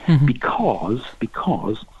creation, mm-hmm. because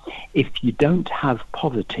if you don't have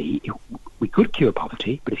poverty, we could cure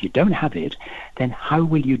poverty, but if you don't have it, then how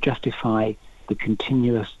will you justify the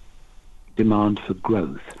continuous demand for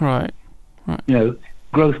growth? Right.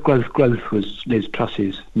 Growth was Liz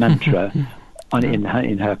Truss's mantra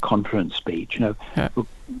in her conference speech.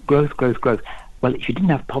 Growth. Well, if you didn't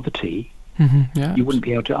have poverty, mm-hmm. you wouldn't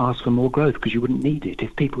be able to ask for more growth because you wouldn't need it.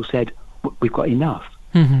 If people said, we've got enough,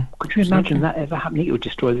 mm-hmm. could you imagine that ever happening? It would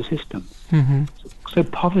destroy the system. Mm-hmm. So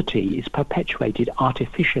poverty is perpetuated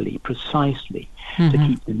artificially, precisely, mm-hmm. to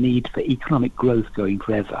keep the need for economic growth going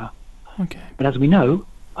forever. Okay. But as we know,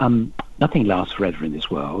 nothing lasts forever in this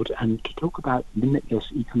world, and to talk about limitless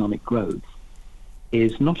economic growth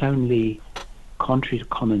is not only contrary to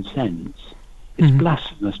common sense, it's mm-hmm.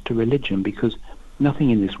 blasphemous to religion, because nothing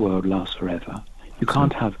in this world lasts forever. You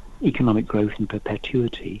can't have economic growth in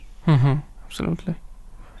perpetuity. Mm-hmm. Absolutely.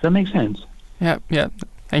 Does that make sense? Yeah.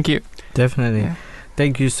 Thank you. Definitely. Yeah.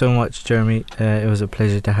 Thank you so much, Jeremy. It was a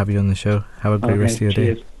pleasure to have you on the show. Have a great rest of your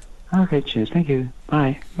day. Okay, cheers. Thank you.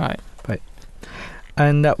 Bye. Bye.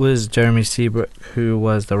 And that was Jeremy Seabrook, who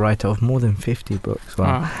was the writer of more than 50 books,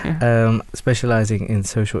 specialising in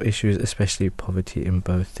social issues, especially poverty in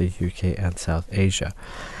both the UK and South Asia.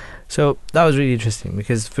 So that was really interesting,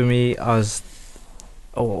 because for me, he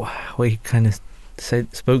kind of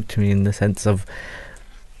spoke to me in the sense of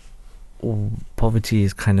poverty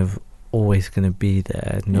is kind of always going to be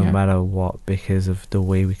there no matter what, because of the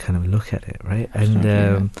way we kind of look at it, right?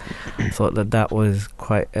 And I thought that was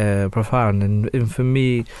quite profound. And for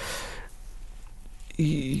me,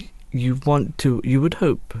 you would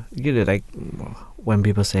hope, like when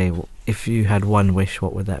people say, well, if you had one wish,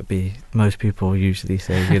 what would that be? Most people usually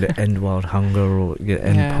say, end world hunger, or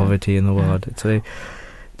end poverty in the world. So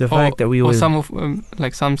the fact that we always, some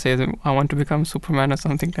say that I want to become Superman or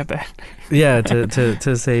something like that. Yeah,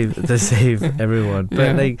 to save everyone.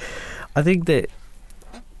 But I think that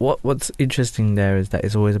what's interesting there is that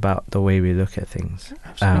it's always about the way we look at things.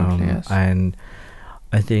 Absolutely, yes. And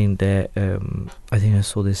I think that I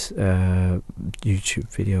saw this YouTube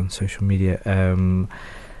video on social media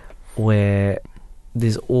where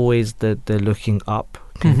there's always the looking up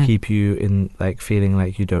can mm-hmm. keep you in feeling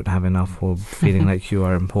like you don't have enough, or feeling like you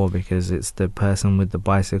are poor, because it's the person with the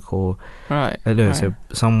bicycle. Right. So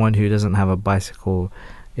someone who doesn't have a bicycle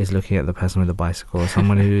is looking at the person with the bicycle.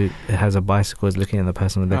 Someone who has a bicycle is looking at the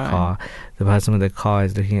person with the car. The person with the car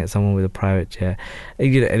is looking at someone with a private jet.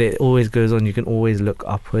 And it always goes on. You can always look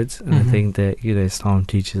upwards, and mm-hmm. I think that Islam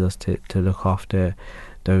teaches us to look after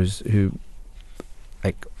those who,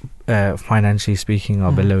 financially speaking,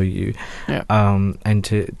 are mm-hmm. below you, and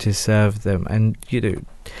to serve them. And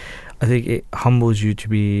I think it humbles you to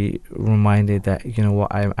be reminded that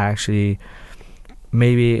I'm actually,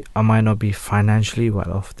 maybe I might not be financially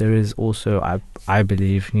well off. There is also, I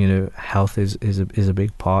believe, health is a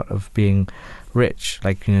big part of being rich.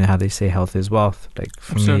 How they say health is wealth.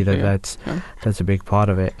 For me, that's a big part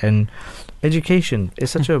of it. And education is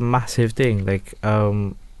such a massive thing. Like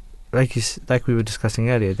we were discussing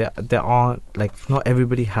earlier, there aren't, not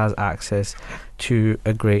everybody has access to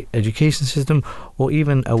a great education system or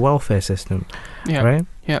even a welfare system, right?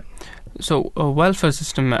 Yeah. So a welfare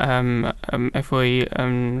system, if we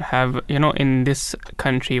have, in this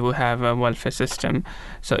country we have a welfare system.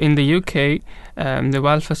 So in the UK, the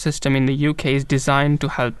welfare system in the UK is designed to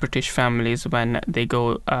help British families when they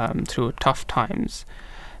go through tough times.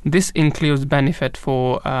 This includes benefit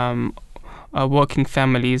for working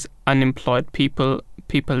families, unemployed people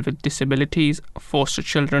with disabilities, foster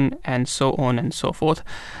children, and so on and so forth.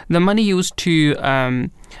 The money used to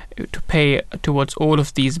pay towards all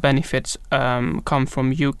of these benefits come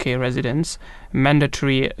from UK residents.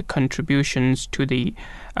 Mandatory contributions to the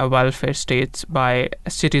welfare states by a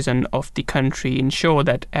citizen of the country ensure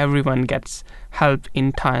that everyone gets help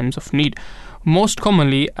in times of need. Most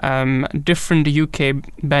commonly, different UK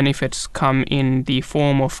benefits come in the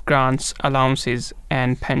form of grants, allowances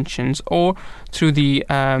and pensions, or through the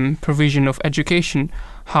provision of education,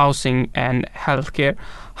 housing and healthcare.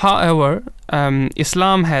 However,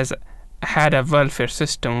 Islam has had a welfare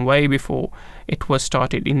system way before it was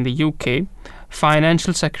started in the UK.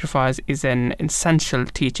 Financial sacrifice is an essential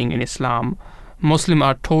teaching in Islam. Muslims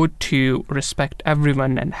are taught to respect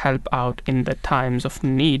everyone and help out in the times of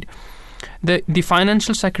need. The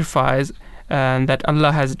financial sacrifice that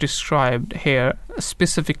Allah has described here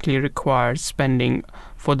specifically requires spending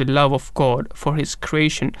for the love of God, for His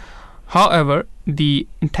creation. However, the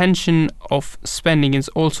intention of spending is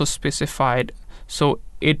also specified, so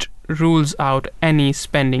it rules out any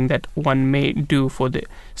spending that one may do for the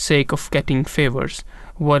sake of getting favors,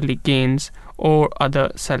 worldly gains, or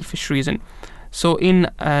other selfish reason. So in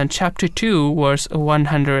chapter 2, verse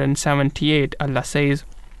 178, Allah says,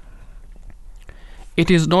 "It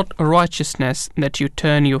is not righteousness that you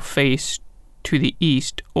turn your face to the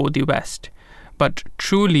east or the west, but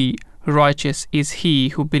truly righteous is he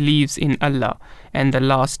who believes in Allah and the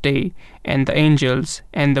last day and the angels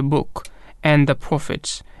and the book and the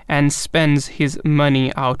prophets, and spends his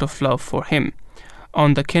money out of love for him,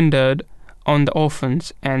 on the kindred, on the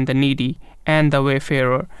orphans and the needy and the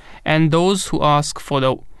wayfarer, and those who ask for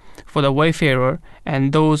the wayfarer,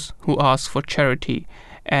 and those who ask for charity,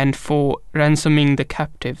 and for ransoming the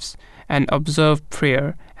captives, and observe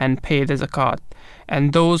prayer and pay the zakat,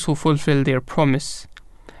 and those who fulfill their promise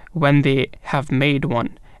when they have made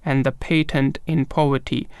one, and the patent in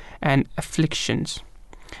poverty and afflictions,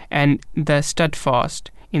 and the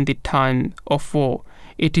steadfast in the time of war.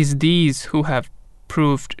 It is these who have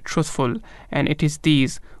proved truthful, and it is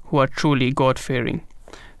these who are truly God-fearing."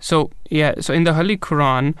 So in the Holy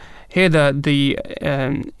Quran, here the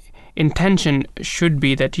intention should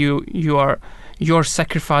be that you're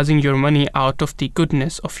sacrificing your money out of the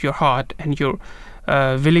goodness of your heart and your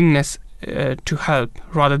willingness to help,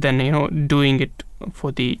 rather than doing it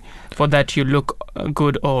for that you look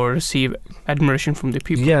good or receive admiration from the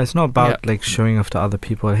people. Yeah, it's not about like showing off to other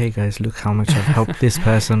people, hey guys, look how much I've helped this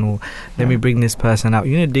person, or let me bring this person out.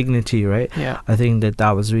 Dignity, right? Yeah. I think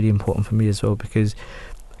that was really important for me as well, because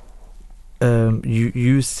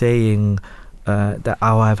you saying that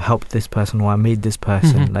I've helped this person, or I made this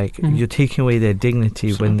person, you're taking away their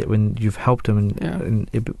dignity when you've helped them, and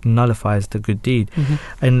it nullifies the good deed.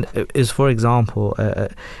 And is, for example,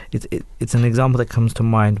 it's an example that comes to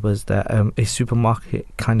mind was that a supermarket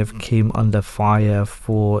kind of came under fire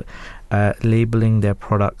for labeling their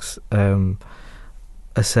products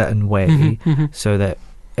a certain way, so that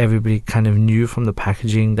everybody kind of knew from the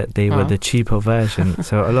packaging that they were the cheaper version.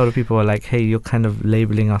 So a lot of people are like, hey, you're kind of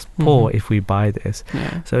labeling us poor if we buy this.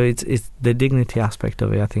 So it's the dignity aspect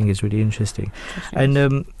of it, I think, is really interesting.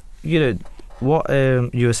 And what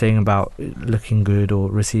you were saying about looking good or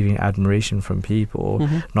receiving admiration from people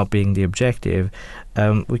not being the objective,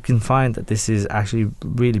 we can find that this is actually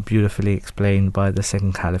really beautifully explained by the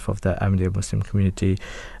second caliph of the Ahmadiyya Muslim community,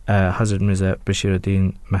 Hazrat Mirza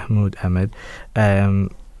Bashiruddin Mahmud Ahmad.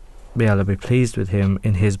 May Allah be pleased with him,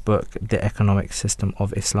 in his book The Economic System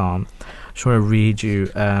of Islam. I just want to read you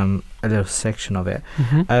a little section of it.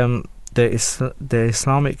 The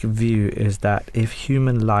Islamic view is that if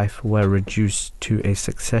human life were reduced to a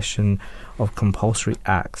succession of compulsory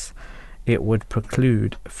acts, it would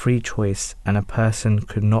preclude free choice, and a person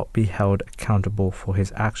could not be held accountable for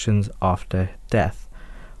his actions after death.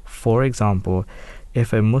 For example,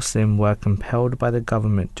 if a Muslim were compelled by the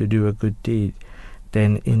government to do a good deed,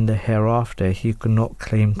 then in the hereafter he could not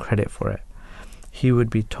claim credit for it. He would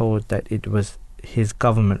be told that it was his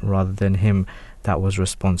government rather than him that was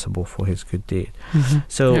responsible for his good deed.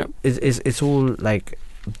 So it's all like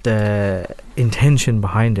the intention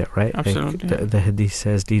behind it, right? Absolutely. Like the hadith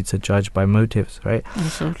says deeds are judged by motives, right?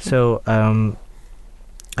 Absolutely. So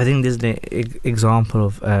I think this is the example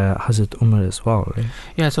of Hazrat Umar as well, right?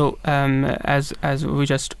 Yeah, so as we were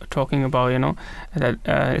just talking about, that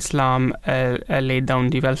Islam laid down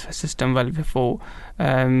the welfare system well before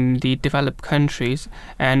the developed countries,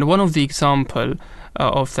 and one of the example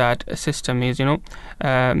of that system is,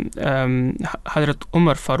 Hazrat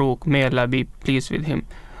Umar Farooq, may Allah be pleased with him.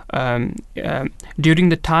 During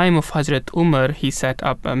the time of Hazrat Umar, he set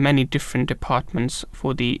up many different departments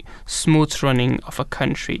for the smooth running of a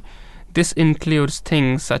country. This includes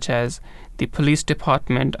things such as the police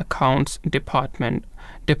department, accounts department,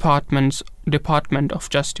 Department of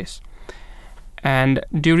Justice. And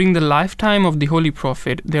during the lifetime of the Holy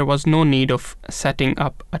Prophet, there was no need of setting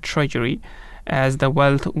up a treasury, as the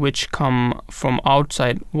wealth which come from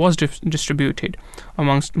outside was distributed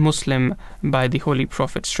amongst Muslim by the Holy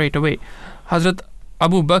Prophet straight away. Hazrat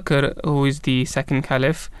Abu Bakr, who is the second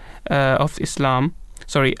caliph of Islam,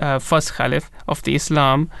 first caliph of the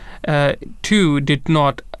Islam, too did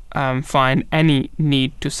not find any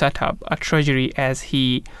need to set up a treasury, as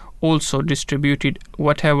he also distributed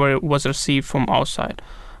whatever was received from outside.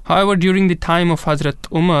 However, during the time of Hazrat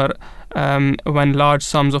Umar, when large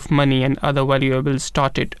sums of money and other valuables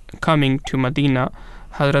started coming to Medina,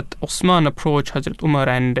 Hazrat Osman approached Hazrat Umar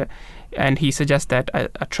and he suggests that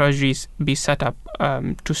a treasury be set up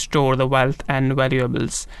to store the wealth and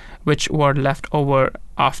valuables which were left over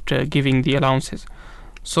after giving the allowances.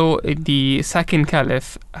 So the second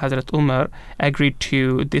caliph, Hazrat Umar, agreed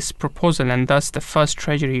to this proposal, and thus the first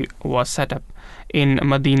treasury was set up in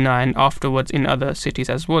Medina and afterwards in other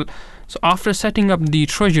cities as well. So after setting up the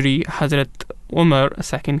treasury, Hazrat Umar,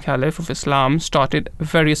 second caliph of Islam, started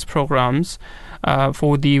various programs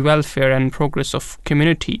for the welfare and progress of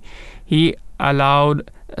community. He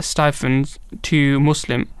allowed stipends to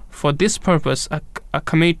Muslim. For this purpose, a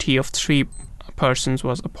committee of 3 persons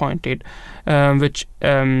was appointed, which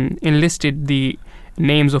enlisted the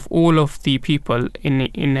names of all of the people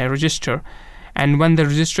in a register. And when the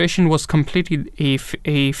registration was completed, a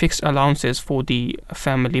fixed allowances for the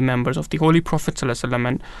family members of the Holy Prophet ﷺ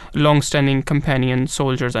and long-standing companion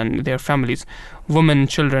soldiers and their families, women,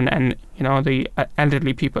 children, and the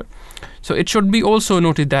elderly people. So it should be also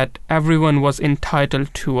noted that everyone was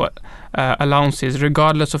entitled to allowances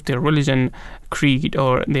regardless of their religion, creed,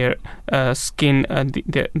 or their skin,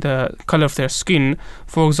 the color of their skin.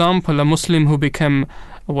 For example, a Muslim who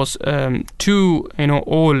was too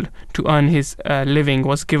old to earn his living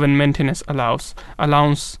was given maintenance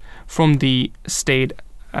allowance from the state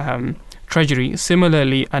treasury.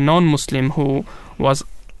 Similarly, a non-Muslim who was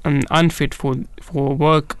unfit for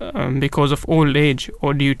work because of old age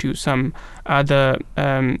or due to some other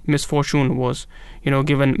misfortune was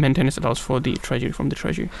given maintenance allowance from the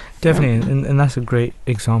treasury. Definitely, and that's a great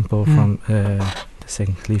example from the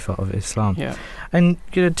second Khalifa of Islam. Yeah. And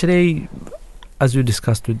today, as we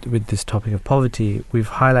discussed with this topic of poverty, we've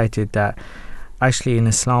highlighted that actually in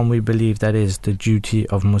Islam we believe that is the duty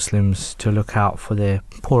of Muslims to look out for their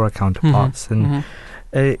poorer counterparts. And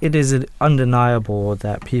it is undeniable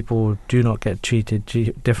that people do not get treated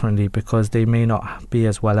differently because they may not be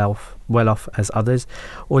as well off as others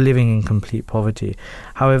or living in complete poverty.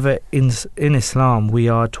 However, in Islam we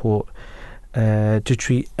are taught to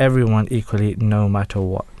treat everyone equally no matter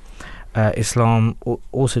what. Islam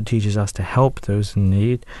also teaches us to help those in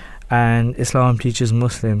need, and Islam teaches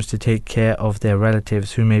Muslims to take care of their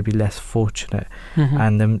relatives who may be less fortunate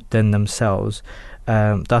than themselves,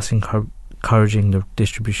 thus encouraging the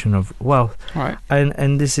distribution of wealth. Right.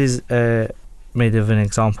 And this is made of an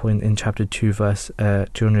example in chapter 2 verse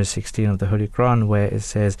 216 of the Holy Quran, where it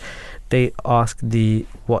says, "They ask thee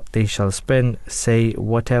what they shall spend, say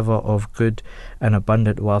whatever of good and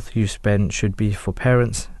abundant wealth you spend should be for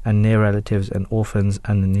parents and near relatives and orphans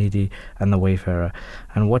and the needy and the wayfarer,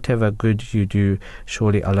 and whatever good you do,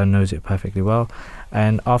 surely Allah knows it perfectly well."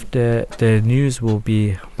 And after the news, we'll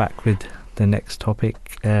be back with the next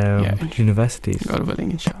topic, universities. God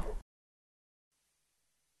willing, inshallah.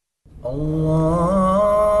 Allahu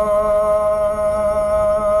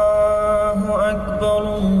Akbar,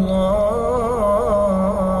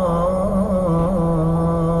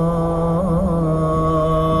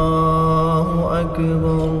 Allahu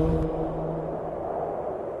Akbar,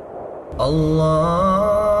 Allahu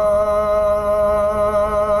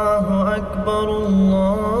Akbar,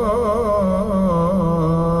 Allahu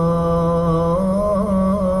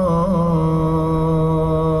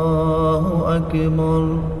Akbar.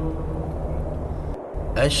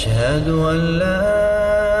 أشهد أن لا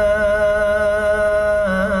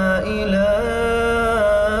إله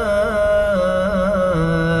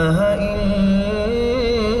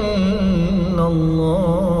إلا الله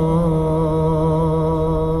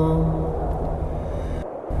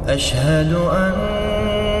أشهد أن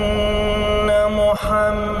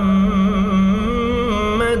محمدا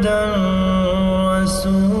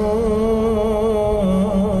رسول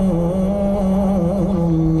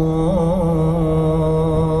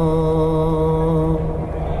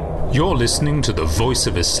You're listening to the Voice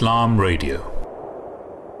of Islam Radio.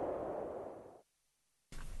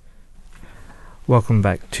 Welcome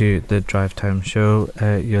back to the Drive Time Show.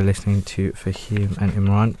 You're listening to Fahim and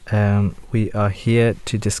Imran. We are here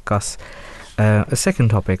to discuss a second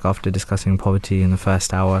topic after discussing poverty in the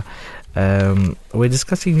first hour. We're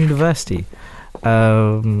discussing university.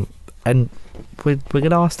 And we're going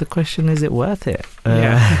to ask the question: is it worth it?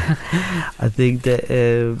 I think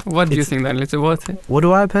that. What do you think then? Is it worth it? What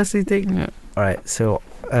do I personally think? Yeah. All right. So,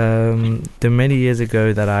 the many years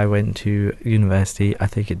ago that I went to university, I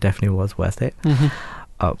think it definitely was worth it.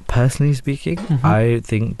 Personally speaking, I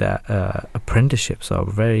think that apprenticeships are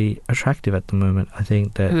very attractive at the moment. I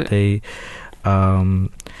think that they,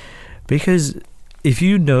 because if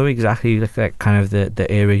you know exactly like kind of the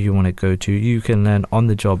area you want to go to, you can learn on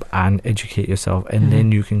the job and educate yourself, and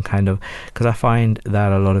then you can kind of, because I find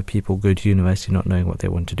that a lot of people go to university not knowing what they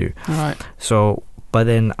want to do. Right. So, but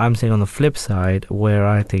then I'm saying on the flip side, where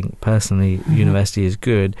I think personally university is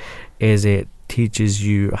good, is it teaches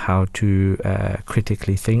you how to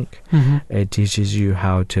critically think. It teaches you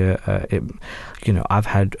how to, I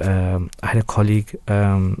had a colleague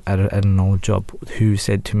at an old job who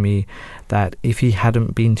said to me that if he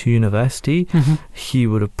hadn't been to university, he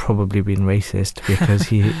would have probably been racist, because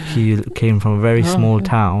he came from a very small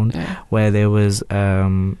town where there was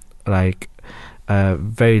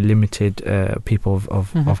very limited people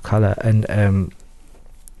of color,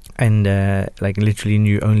 and like literally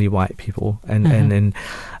knew only white people, and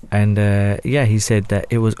he said that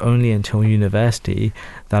it was only until university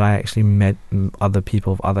that I actually met other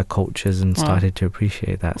people of other cultures and started to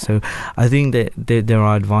appreciate that. So I think that there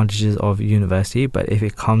are advantages of university, but if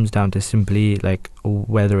it comes down to simply like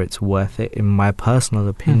whether it's worth it, in my personal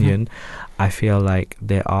opinion, I feel like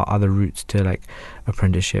there are other routes to like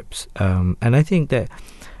apprenticeships, and I think that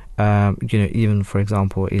even for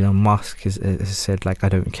example, Elon Musk has said like, I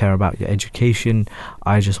don't care about your education,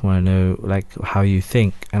 I just want to know like how you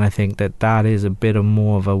think. And I think that is a bit of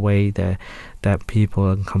more of a way that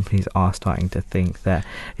people and companies are starting to think, that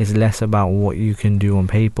it's less about what you can do on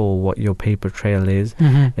paper or what your paper trail is.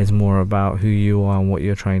 It's more about who you are and what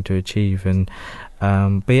you're trying to achieve. And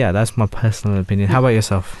but yeah, that's my personal opinion. How about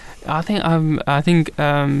yourself? I think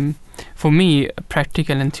for me,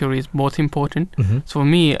 practical and theory is both important. So for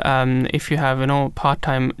me, if you have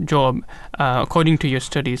part-time job according to your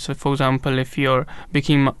studies, so for example, if you're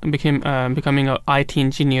becoming an IT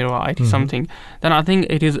engineer or IT something, then I think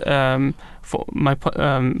it is for my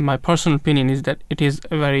personal opinion is that it is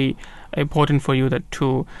very important for you that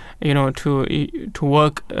to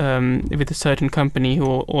work with a certain company who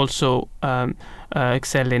also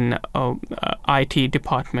excel in IT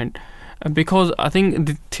department. Because I think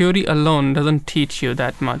the theory alone doesn't teach you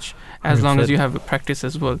that much, as long as you have a practice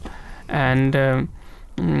as well. And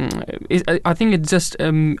I think it's just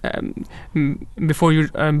before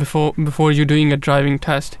you're doing a driving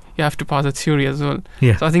test, you have to pass a theory as well.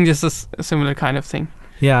 Yeah. So I think just a similar kind of thing.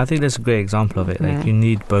 Yeah, I think that's a great example of it. Like you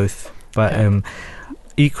need both, but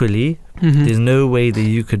equally, there's no way that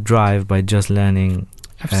you could drive by just learning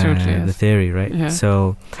the theory, right? Yeah.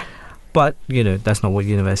 So. But, that's not what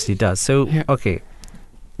university does. So, okay,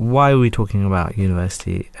 why are we talking about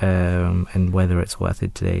university and whether it's worth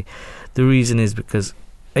it today? The reason is because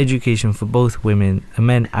education for both men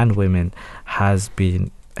and women, has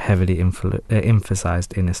been heavily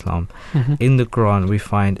emphasized in Islam. In the Quran, we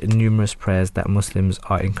find numerous prayers that Muslims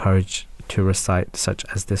are encouraged to recite, such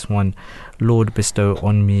as this one: Lord, bestow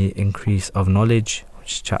on me increase of knowledge,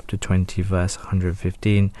 which is chapter 20, verse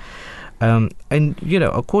 115. And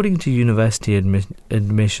according to university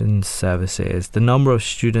admissions services, the number of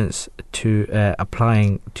students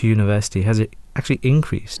applying to university has actually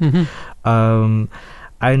increased. And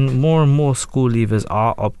more school leavers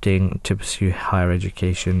are opting to pursue higher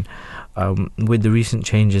education. With the recent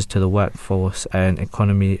changes to the workforce and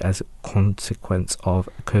economy as a consequence of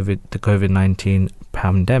the COVID-19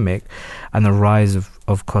 pandemic and the rise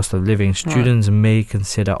of cost of living, students may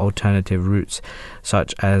consider alternative routes,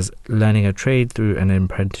 such as learning a trade through an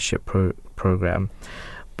apprenticeship program.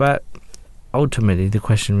 But ultimately, the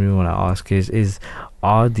question we want to ask is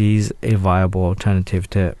are these a viable alternative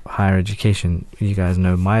to higher education? You guys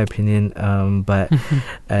know my opinion, but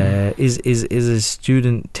is a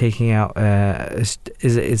student taking out is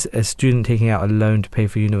a student taking out a loan to pay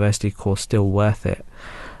for a university course still worth it?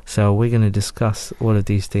 So we're going to discuss all of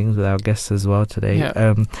these things with our guests as well today.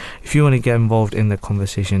 Yeah. If you want to get involved in the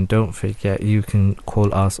conversation, don't forget you can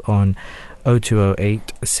call us on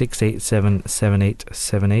 0208 687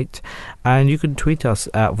 7878, and you can tweet us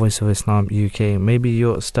at Voice of Islam UK. Maybe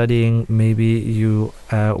you're studying, maybe you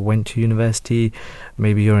went to university,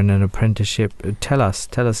 maybe you're in an apprenticeship. Tell us,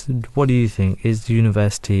 what do you think? Is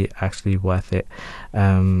university actually worth it?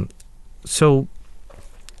 So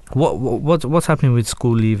what's happening with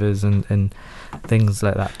school leavers and things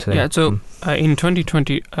like that today? Yeah, so in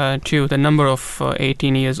 2022, the number of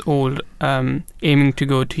 18 years old aiming to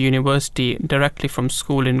go to university directly from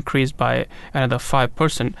school increased by another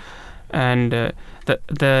 5%. and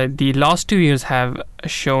the last 2 years have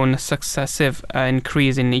shown successive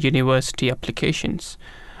increase in university applications.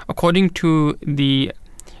 According to the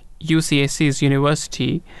UCSC's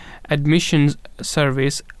university admissions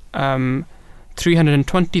service,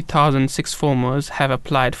 320,000 sixth formers have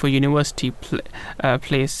applied for university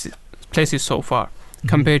places so far,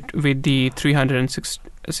 compared with the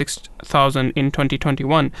 306,000 in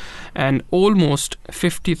 2021, and almost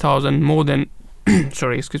 50,000 more than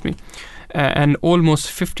and almost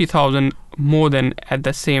 50,000 more than at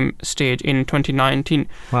the same stage in 2019.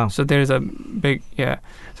 Wow. So there is a big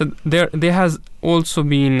So there has also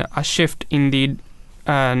been a shift in the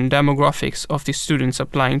demographics of the students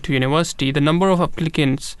applying to university. The number of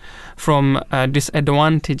applicants from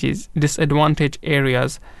disadvantaged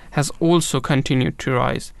areas has also continued to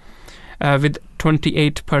rise, with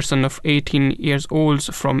 28% of 18 years olds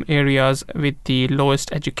from areas with the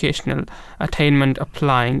lowest educational attainment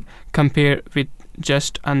applying, compared with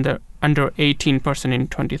just under 18% in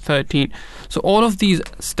 2013. So all of these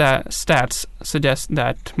stats suggest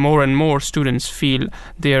that more and more students feel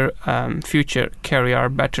their future career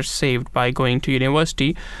better saved by going to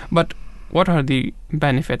university. But what are the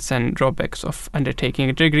benefits and drawbacks of undertaking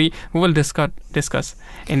a degree? We will discuss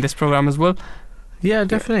in this program as well. Yeah,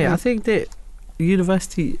 definitely. I think that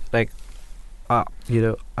university,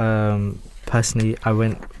 personally, I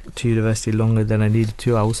went to university longer than I needed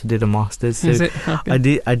to. I also did a master's, so Is it?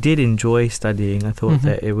 Okay. I did enjoy studying. I thought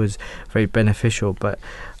that it was very beneficial. But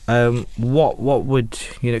what would,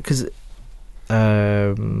 because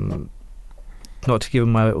not to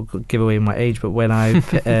give away my age, but when I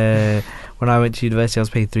when I went to university, I was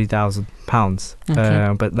paying £3,000.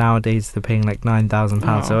 Okay. But nowadays they're paying like £9,000.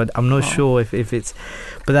 Wow. So I'm not sure if it's,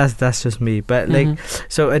 but that's just me. But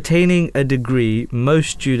so attaining a degree, most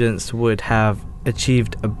students would have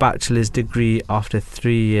achieved a bachelor's degree after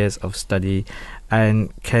 3 years of study,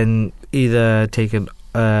 and can either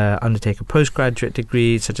undertake a postgraduate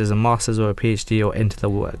degree such as a master's or a PhD, or enter the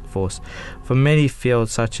workforce. For many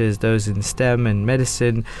fields such as those in STEM and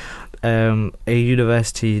medicine, a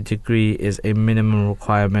university degree is a minimum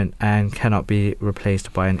requirement and cannot be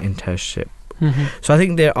replaced by an internship. So I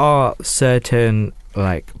think there are certain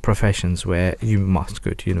professions where you must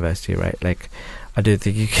go to university, right? I don't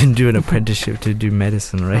think you can do an apprenticeship to do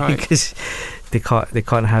medicine, right? Because they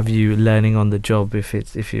can't have you learning on the job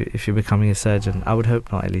if you're becoming a surgeon. I would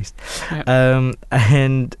hope not, at least. Yep.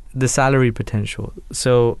 And the salary potential.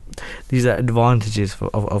 So these are advantages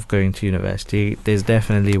of going to university. There's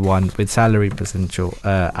definitely one with salary potential,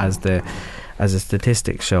 as the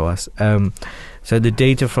statistics show us. So the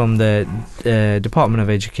data from the Department of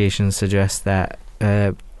Education suggests that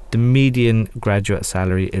the median graduate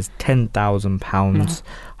salary is £10,000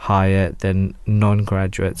 higher than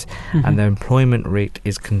non-graduates, and the employment rate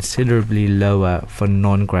is considerably lower for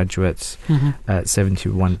non-graduates, at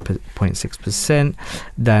 71.6%,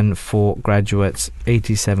 than for graduates,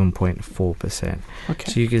 87.4%.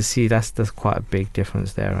 Okay. So you can see that's quite a big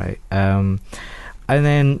difference there, right? And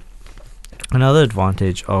then another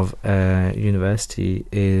advantage of university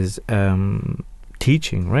is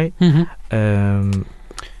teaching, right?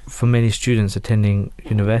 For many students attending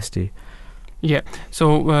university. Yeah.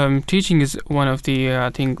 So teaching is one of the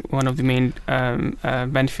main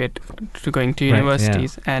benefit to going to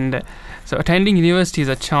universities, and so attending university is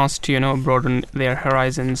a chance to broaden their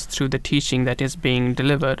horizons through the teaching that is being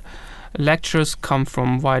delivered. Lecturers come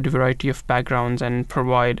from a wide variety of backgrounds and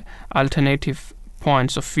provide alternative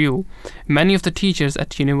points of view. Many of the teachers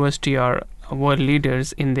at university are world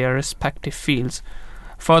leaders in their respective fields.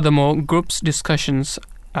 Furthermore, groups discussions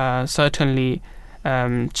certainly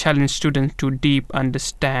challenge students to deeply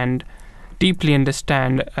understand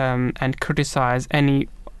and criticize any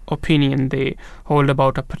opinion they hold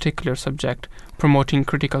about a particular subject, promoting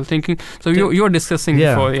critical thinking. So you were discussing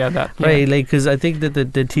before, that. Yeah. Right, because I think that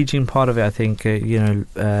the teaching part of it, I think,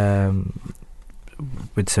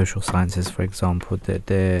 with social sciences, for example,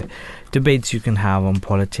 the debates you can have on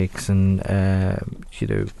politics and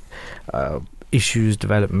issues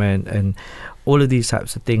development and all of these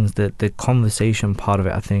types of things, that the conversation part of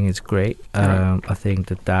it, I think, is great. I think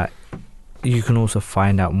that you can also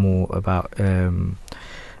find out more about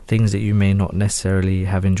things that you may not necessarily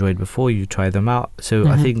have enjoyed before you try them out. So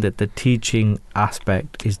I think that the teaching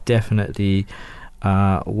aspect is definitely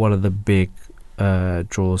one of the big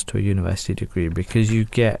draws to a university degree, because you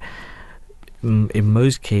get, in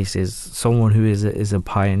most cases, someone who is a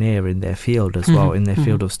pioneer in their field as well, in their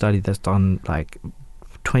field of study, that's done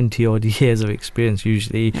 20 odd years of experience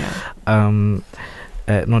usually.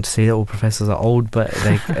 not to say that all professors are old, but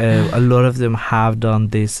like a lot of them have done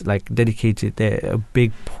this, like dedicated a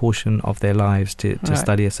big portion of their lives to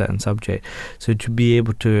study a certain subject. So to be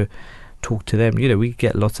able to talk to them, we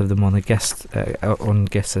get lots of them on the guests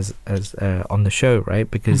as on the show,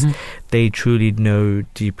 right? Because they truly know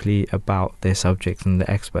deeply about their subjects and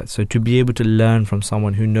the experts. So to be able to learn from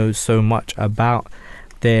someone who knows so much about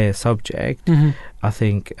their subject, I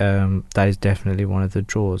think that is definitely one of the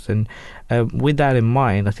draws. And with that in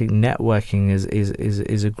mind, I think networking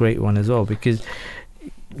is a great one as well, because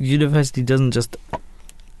university doesn't just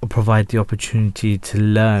provide the opportunity to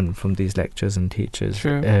learn from these lecturers and teachers.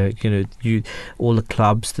 Sure. All the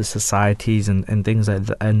clubs, the societies and things like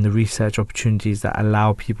that, and the research opportunities that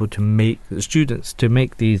allow people to make students to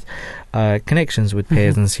make these connections with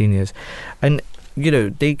peers and seniors, and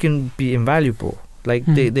they can be invaluable. Like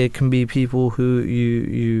there can be people who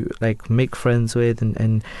you like make friends with,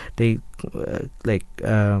 and they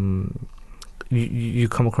you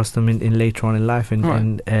come across them in later on in life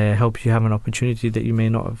and help you have an opportunity that you may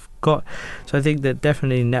not have got. So I think that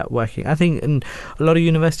definitely networking. I think a lot of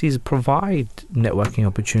universities provide networking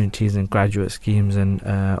opportunities and graduate schemes and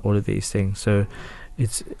all of these things. So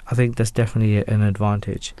I think that's definitely an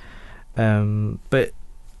advantage. But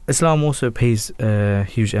Islam also pays a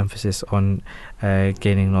huge emphasis on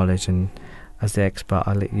gaining knowledge, and as the expert,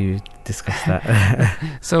 I'll let you discuss that.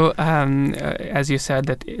 So, as you said,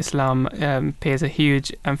 that Islam pays a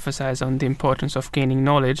huge emphasis on the importance of gaining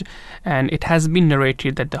knowledge, and it has been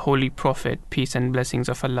narrated that the Holy Prophet, peace and blessings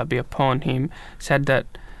of Allah be upon him, said that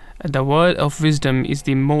the word of wisdom is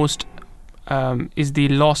the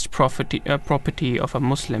lost property of a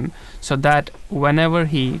Muslim, so that whenever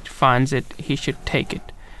he finds it, he should take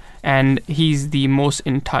it, and he's the most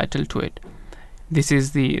entitled to it. This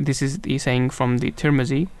is the saying from the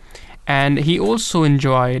Tirmizi. And he also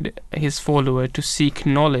enjoined his follower to seek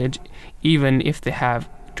knowledge even if they have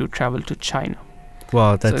to travel to China.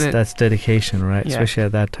 Well, that's dedication, right? Yeah. Especially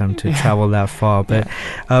at that time to travel that far. But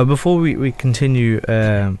before we continue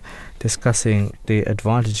discussing the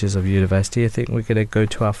advantages of university, I think we're going to go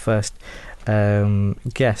to our first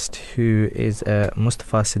guest, who is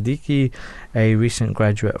Mustafa Siddiqui, a recent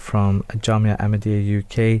graduate from Jamia Ahmadiyya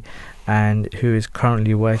UK, and who is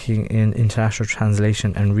currently working in International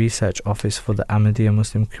Translation and Research Office for the Ahmadiyya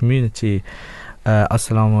Muslim community.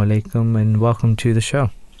 Assalamu alaikum and welcome to the show.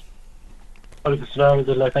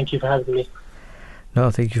 Thank you for having me. No,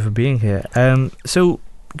 thank you for being here. So,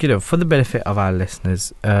 for the benefit of our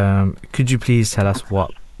listeners, could you please tell us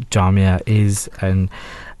what Jamia is, and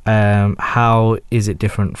how is it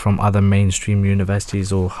different from other mainstream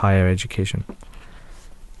universities or higher education?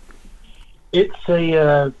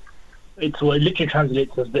 It's what it literally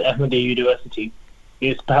translates as the Ahmadiyya University.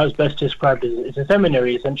 It's perhaps best described as it's a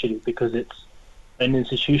seminary, essentially, because it's an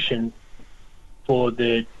institution for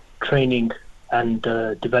the training and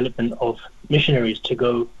development of missionaries to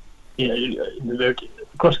go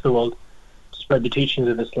across the world to spread the teachings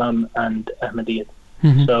of Islam and Ahmadiyya.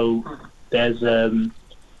 So there's a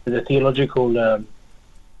theological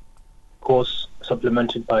course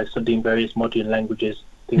supplemented by studying various modern languages,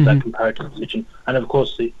 things like comparative religion, and of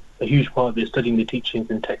course a huge part of it is studying the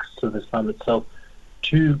teachings and texts of Islam itself,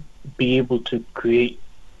 to be able to create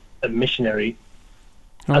a missionary,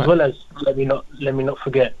 as well as let me not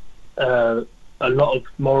forget a lot of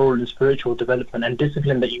moral and spiritual development and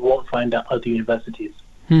discipline that you won't find at other universities,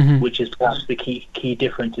 which is perhaps the key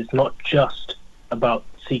difference. It's not just about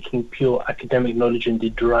seeking pure academic knowledge in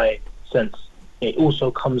the dry sense. It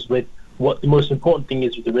also comes with what the most important thing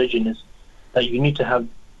is with the religion is that you need to have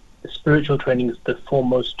the spiritual training is the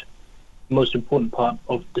most important part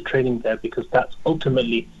of the training there, because that's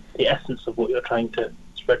ultimately the essence of what you're trying to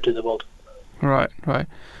spread to the world. Right.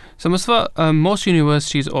 So Mustafa, most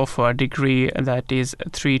universities offer a degree that is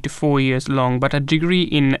 3 to 4 years long, but a degree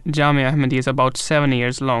in Jamia Ahmadiyya is about 7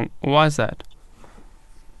 years long. Why is that?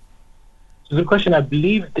 So the question, I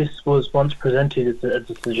believe this was once presented as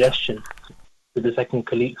a suggestion to the second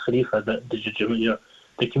Khalifa, that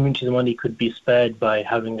the community's money could be spared by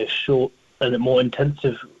having a short and a more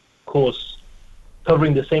intensive course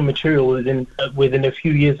covering the same material within a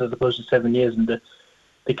few years as opposed to 7 years. And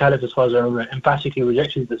the Caliph, as far as I remember, emphatically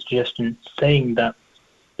rejected the suggestion, saying that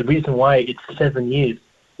the reason why it's 7 years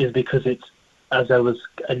is because it's, as I was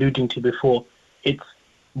alluding to before, it's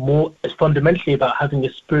fundamentally about having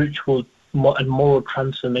a spiritual and moral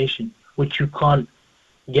transformation, which you can't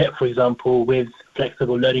get, for example, with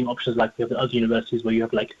flexible learning options like we have in other universities, where you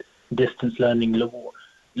have like distance learning,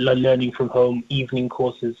 learning from home, evening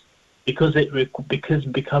courses, because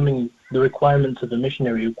becoming the requirements of a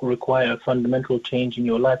missionary require a fundamental change in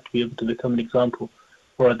your life to be able to become an example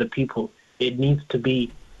for other people. It needs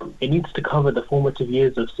to cover the formative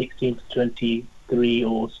years of 16 to 23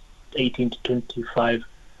 or 18 to 25,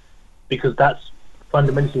 because that's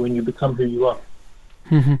fundamentally when you become who you are.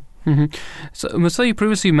 Mm-hmm. Mm-hmm. So you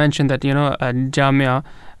previously mentioned that Jamia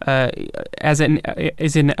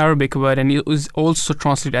is an Arabic word, and it was also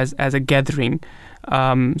translated as a gathering.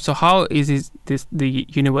 So how is this the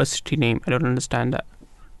university name? I don't understand that.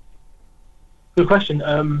 Good question.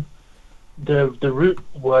 The root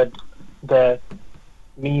word there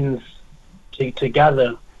means to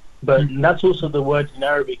gather, but that's also the word in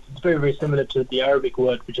Arabic. It's very, very similar to the Arabic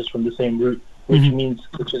word, which is from the same root,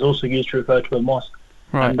 which is also used to refer to a mosque.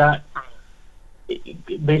 Right. And that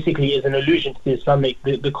basically is an allusion to the Islamic,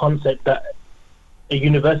 the concept that a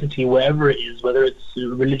university, wherever it is, whether it's a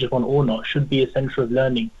religious one or not, should be a center of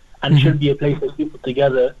learning and should be a place where people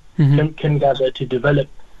together can gather to develop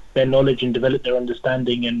their knowledge and develop their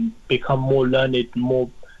understanding and become more learned, more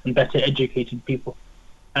and better educated people.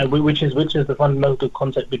 And which is the fundamental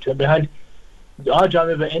concept behind our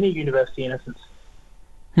Jamia, but any university in essence.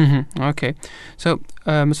 Mm-hmm. Okay. So,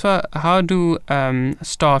 Musfa, how do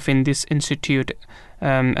staff in this institute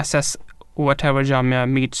assess whatever Jamia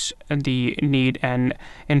meets the need and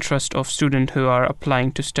interest of students who are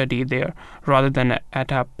applying to study there, rather than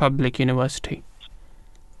at a public university?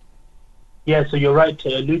 Yeah, so you're right to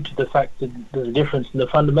allude to the fact that there's a difference in the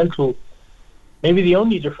fundamental, maybe the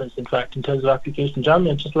only difference, in fact, in terms of application.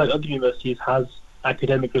 Jamia, just like other universities, has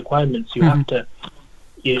academic requirements. You have to,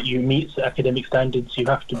 you meet academic standards. You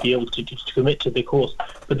have to be able to commit to the course.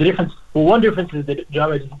 But the difference, one difference is that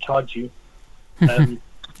Jamia doesn't charge you. Okay.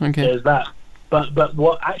 There's that. But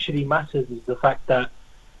what actually matters is the fact that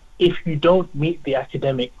if you don't meet the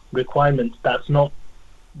academic requirements, that's not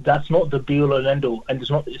the be all and end all, and it's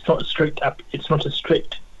not a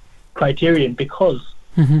strict criterion, because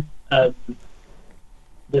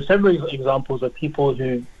there's several examples of people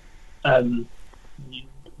who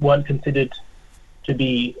weren't considered to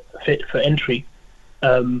be fit for entry,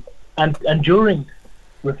 and during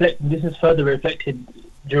this is further reflected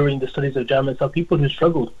during the studies of Jamia. So people who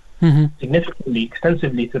struggled significantly,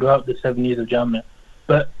 extensively throughout the 7 years of Jamia,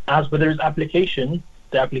 but whether it's the application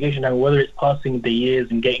time, whether it's passing the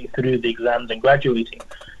years and getting through the exams and graduating,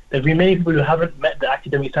 there've been many people who haven't met the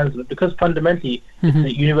academic standards. But because fundamentally it's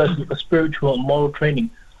a university for spiritual and moral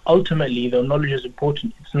training, ultimately the knowledge is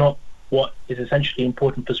important. It's not what is essentially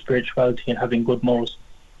important for spirituality and having good morals.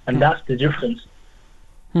 And that's the difference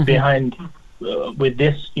behind with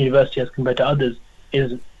this university as compared to others,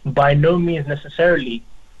 is by no means necessarily,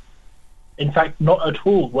 in fact not at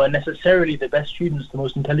all, were necessarily the best students the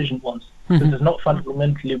most intelligent ones. This is not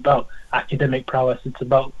fundamentally about academic prowess. It's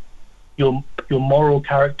about your moral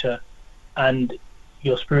character and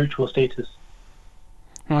your spiritual status.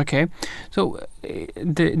 Okay, so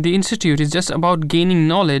the institute is just about gaining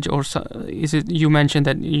knowledge, or is it? You mentioned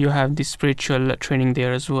that you have the spiritual training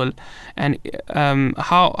there as well, and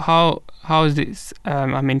how is this?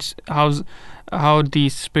 How the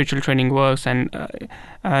spiritual training works, and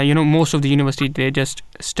most of the university, they just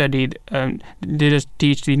studied, they just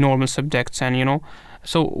teach the normal subjects, and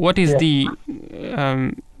so what is the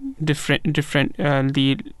different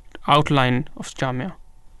the outline of Jamia,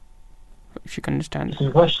 if you can understand? That's a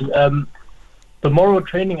good question. The moral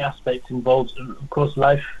training aspect involves, of course,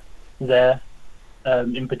 life there,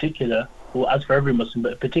 in particular, or as for every Muslim,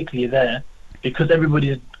 but particularly there, because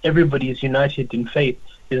everybody is united in faith.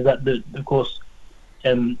 Is that of course,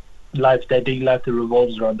 their daily life that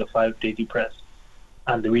revolves around the 5 daily prayers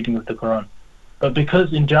and the reading of the Quran. But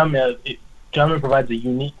because in Jamia, Jamia provides a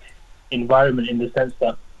unique environment in the sense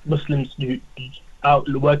that Muslims out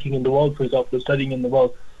working in the world, for example, studying in the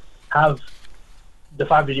world, have the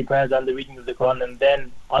 5 daily prayers and the reading of the Quran, and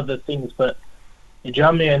then other things. But the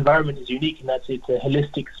Jamia environment is unique in that it's a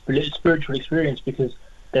holistic spiritual experience, because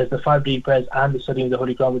there's the 5 daily prayers and the studying of the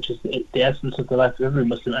Holy Quran, which is the essence of the life of every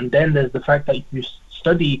Muslim. And then there's the fact that you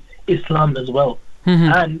study Islam as well,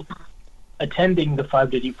 and attending the 5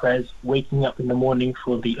 daily prayers, waking up in the morning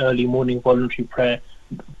for the early morning voluntary prayer,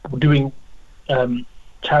 doing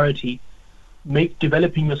charity,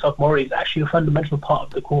 developing yourself morally is actually a fundamental part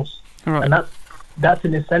of the course. Right. And that's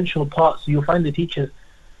an essential part. So you'll find the teachers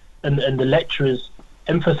and the lecturers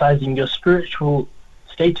emphasizing your spiritual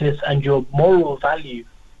status and your moral value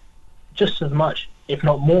just as much, if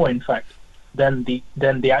not more, in fact, than the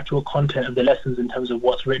actual content of the lessons in terms of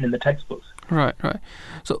what's written in the textbooks. Right.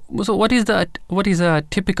 So what is a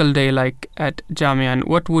typical day like at Jamia, and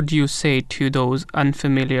what would you say to those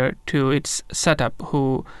unfamiliar to its setup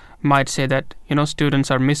who might say that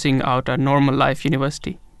students are missing out a normal life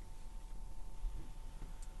university?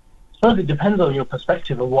 suppose it depends on your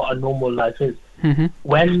perspective of what a normal life is.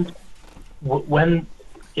 When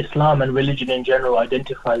Islam and religion in general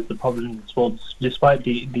identifies the problems in this world, despite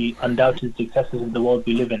the undoubted successes in the world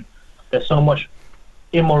we live in, there's so much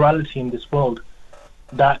immorality in this world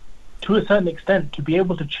that, to a certain extent, to be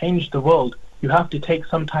able to change the world, you have to take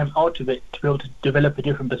some time out of it to be able to develop a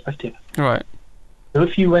different perspective. Right. So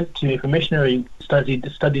if a missionary studied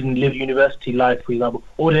and lived university life, for example,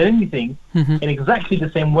 or did anything in exactly the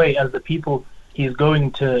same way as the people he's going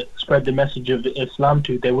to spread the message of Islam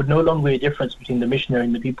to, there would no longer be a difference between the missionary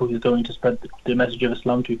and the people he's going to spread the message of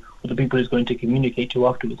Islam to, or the people he's going to communicate to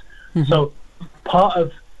afterwards. So part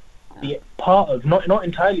of not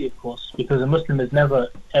entirely, of course, because a Muslim is never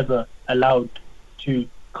ever allowed to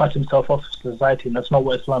cut himself off from society, and that's not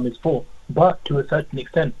what Islam is for. But to a certain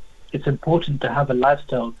extent, it's important to have a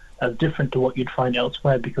lifestyle that's different to what you'd find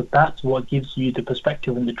elsewhere, because that's what gives you the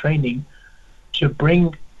perspective and the training to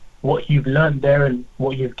bring what you've learned there and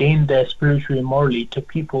what you've gained there spiritually and morally to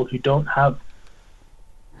people who don't have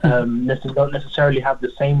don't necessarily have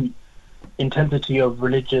the same intensity of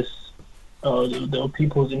religious the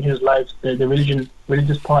peoples in whose lives the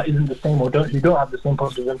religious part isn't the same, or who don't have the same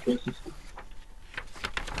positive influences.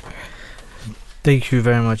 Thank you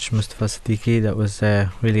very much, Mustafa Siddiqui. That was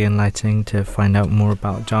really enlightening to find out more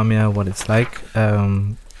about Jamia, what it's like.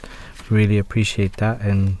 Really appreciate that,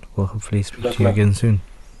 and we'll hopefully speak to you again soon.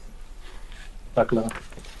 Jazakallah.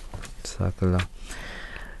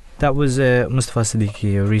 That was Mustafa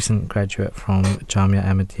Siddiqui, a recent graduate from Jamia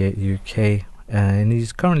Ahmadiyya UK, and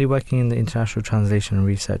he's currently working in the International Translation and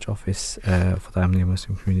Research Office for the Ahmadiyya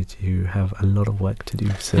Muslim community, who have a lot of work to do.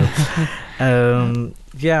 So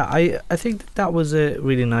I think that was a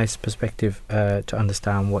really nice perspective to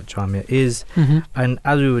understand what Jamia is. And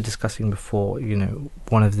as we were discussing before,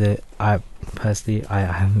 one of I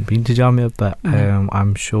haven't been to Jamia, but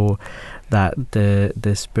I'm sure that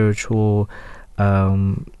the spiritual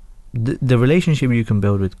the relationship you can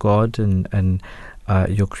build with God and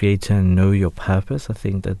your creator and know your purpose, I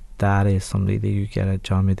think that is something that you get at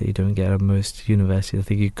Jamia that you don't get at most universities. I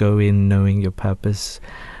think you go in knowing your purpose,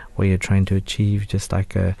 what you're trying to achieve, just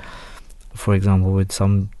like for example with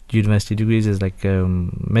some university degrees is like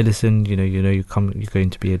medicine, you're going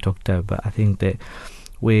to be a doctor, but I think that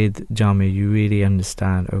with Jamia you really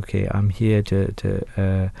understand, okay, I'm here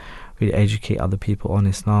to really educate other people on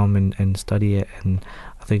Islam and study it, and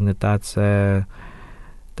I think that's a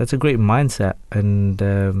great mindset. And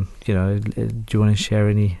do you want to share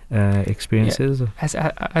any experiences?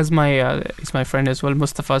 As my friend as well,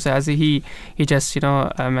 Mustafa, so as he just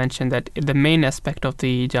mentioned that the main aspect of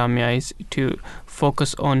the Jamia is to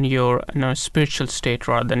focus on your spiritual state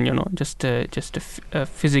rather than just a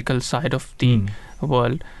physical side of the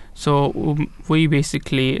world. So we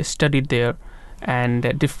basically studied there,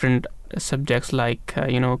 and different subjects like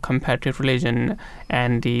comparative religion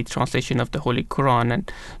and the translation of the Holy Quran.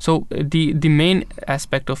 And so the main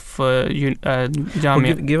aspect of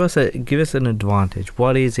Jamia. Give us an advantage.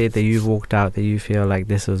 What is it that you've walked out that you feel like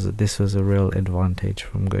this was a real advantage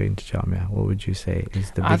from going to Jamia? What would you say is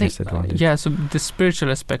the biggest advantage? So the spiritual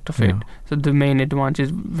aspect of it. So the main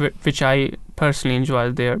advantage, which I personally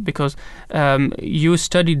enjoyed there, because you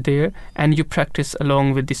studied there and you practice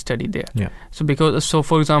along with the study there. So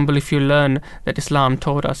for example, if you learn that Islam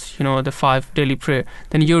taught us the 5 daily prayer,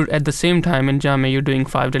 then you're at the same time in Jamia you're doing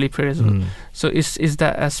 5 daily prayers as well. So is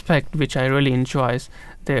that aspect which I really enjoys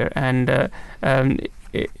there, and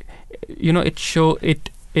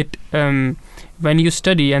when you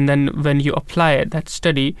study and then when you apply that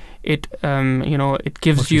study, it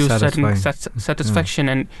gives you certain satisfaction,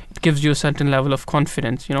 and it gives you a certain level of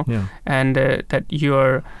confidence, and that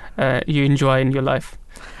you enjoy in your life.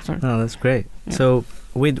 That's great. So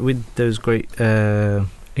with those great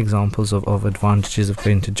examples of advantages of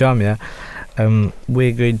going to Jamia,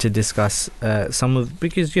 we're going to discuss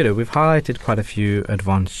because we've highlighted quite a few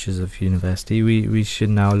advantages of university. We should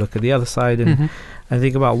now look at the other side and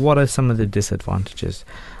think about what are some of the disadvantages.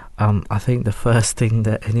 I think the first thing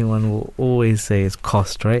that anyone will always say is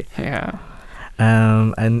cost, right? Yeah.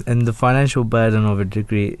 And the financial burden of a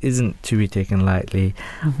degree isn't to be taken lightly.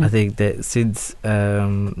 I think that since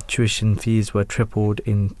tuition fees were tripled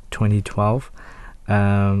in 2012,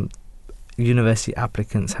 university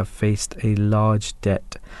applicants have faced a large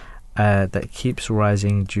debt that keeps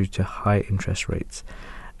rising due to high interest rates.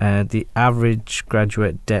 The average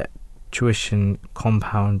graduate debt tuition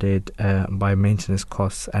compounded by maintenance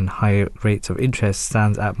costs and high rates of interest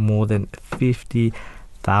stands at more than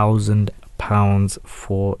 £50,000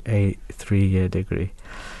 for a 3-year degree.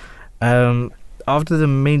 After the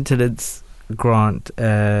maintenance grant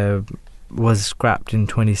was scrapped in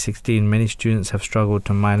 2016. Many students have struggled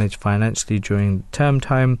to manage financially during term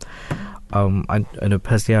time. I know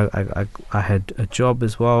personally, I had a job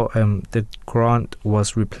as well. The grant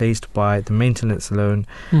was replaced by the maintenance loan,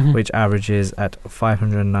 which averages at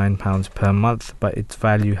 £509 per month, but its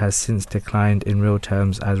value has since declined in real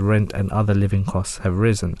terms as rent and other living costs have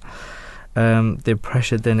risen. The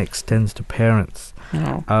pressure then extends to parents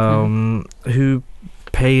who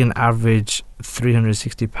pay an average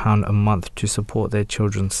 £360 a month to support their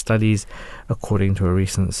children's studies, according to a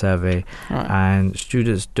recent survey. And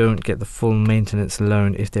students don't get the full maintenance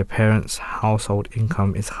loan if their parents' household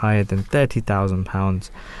income is higher than £30,000,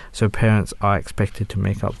 so parents are expected to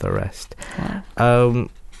make up the rest. I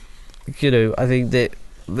think that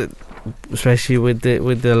especially with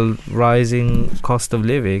the rising cost of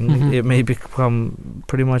living, it may become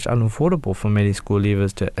pretty much unaffordable for many school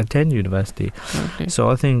leavers to attend university. So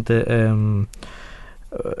I think that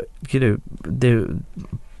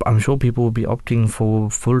I'm sure people will be opting for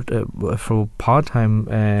for part-time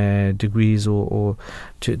degrees or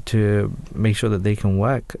to make sure that they can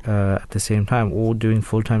work at the same time, or doing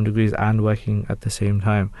full-time degrees and working at the same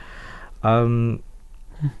time.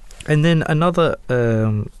 And then another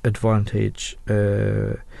advantage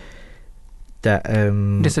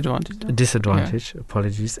disadvantage.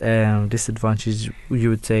 Apologies. Disadvantage you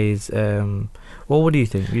would say is what do you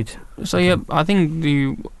think? I think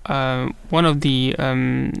the one of the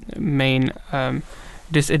main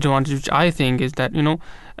disadvantage which I think is that you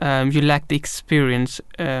lack the experience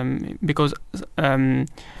because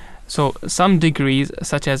so some degrees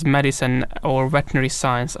such as medicine or veterinary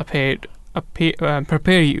science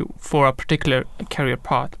prepare you for a particular career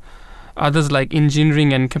path. Others like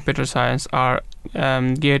engineering and computer science are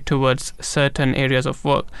geared towards certain areas of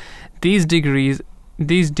work. These degree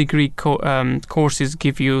courses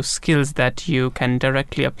give you skills that you can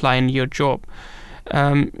directly apply in your job.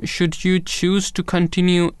 Should you choose to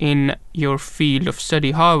continue in your field of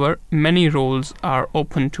study, however, many roles are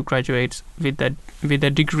open to graduates with a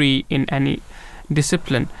degree in any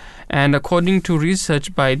discipline. And according to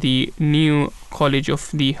research by the New College of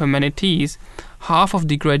the Humanities, half of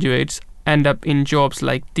the graduates end up in jobs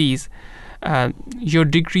like these. Your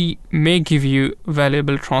degree may give you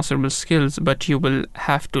valuable transferable skills, but you will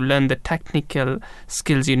have to learn the technical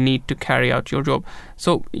skills you need to carry out your job.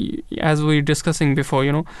 So, as we were discussing before,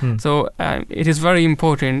 so it is very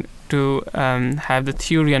important to have the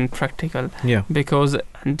theory and practical. Because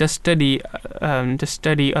just study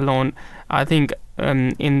alone, I think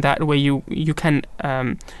in that way you can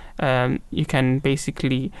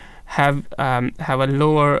basically have a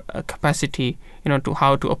lower capacity, to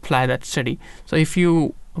how to apply that study. So if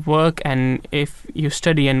you work and if you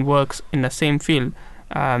study and works in the same field,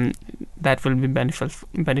 that will be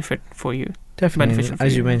benefit for you. Definitely,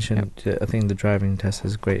 as you mentioned, I think the driving test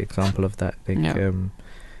is a great example of that. You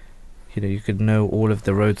could know all of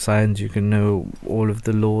the road signs, you can know all of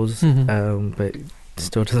the laws, but it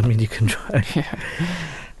still doesn't mean you can drive.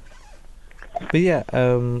 But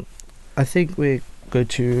I think we're go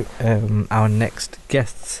to our next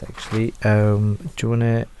guests, actually. Do you want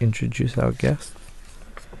to introduce our guests?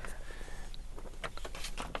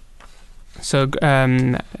 So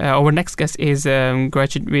our next guest is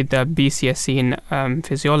graduate with the BCSC in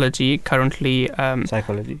physiology, currently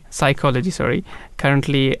psychology, sorry.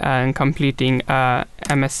 Currently completing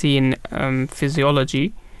MSc in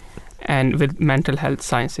physiology and with mental health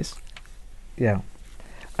sciences. Yeah.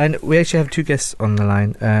 And we actually have two guests on the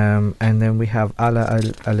line, and then we have Ala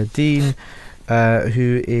Aladdin,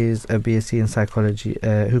 who is a BSc in psychology,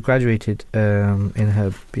 who graduated in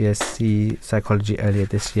her BSc psychology earlier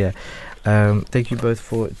this year. Thank you both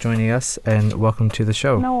for joining us, and welcome to the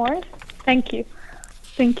show. No worries. Thank you.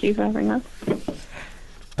 Thank you for having us.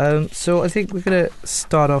 So I think we're going to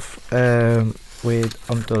start off with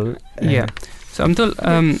Amtul. So Amtul,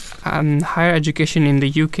 higher education in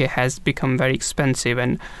the UK has become very expensive,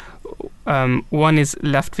 and one is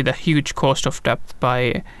left with a huge cost of debt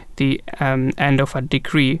by the end of a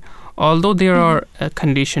degree. Although there are a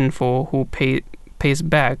condition for who pays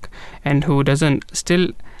back and who doesn't,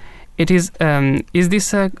 still it is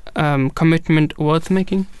this a commitment worth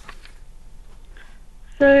making?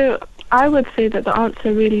 So I would say that the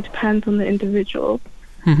answer really depends on the individual.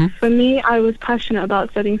 For me, I was passionate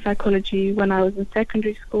about studying psychology when I was in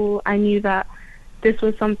secondary school. I knew that this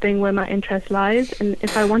was something where my interest lies, and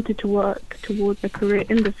if I wanted to work towards a career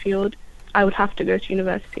in the field, I would have to go to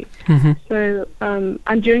university. So,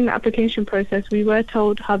 and during the application process, we were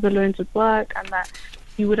told how the loans would work and that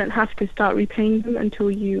you wouldn't have to start repaying them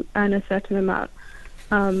until you earn a certain amount.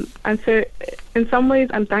 And so in some ways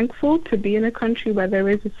I'm thankful to be in a country where there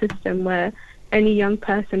is a system where any young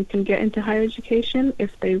person can get into higher education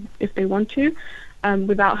if they want to,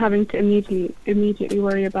 without having to immediately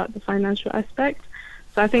worry about the financial aspect.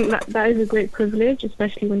 So I think that is a great privilege,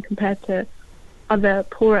 especially when compared to other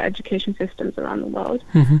poorer education systems around the world.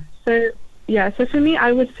 Mm-hmm. So for me,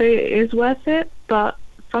 I would say it is worth it, but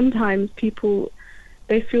sometimes people,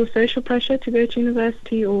 they feel social pressure to go to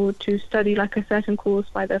university or to study like a certain course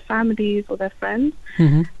by their families or their friends.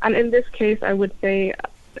 Mm-hmm. And in this case, I would say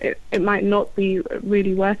it might not be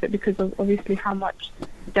really worth it because of obviously how much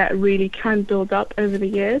debt really can build up over the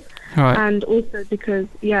years. Right. And also because,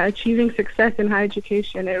 achieving success in higher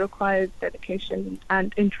education, it requires dedication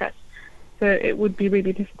and interest. So it would be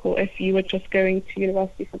really difficult if you were just going to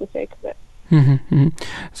university for the sake of it. Mm-hmm, mm-hmm.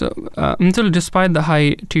 So, until despite the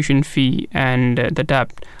high tuition fee and the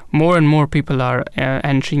debt, more and more people are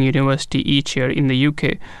entering university each year in the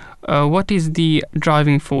UK. What is the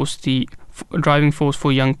driving force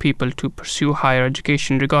for young people to pursue higher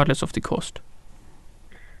education regardless of the cost?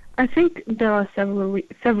 I think there are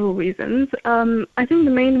several reasons. I think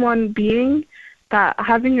the main one being that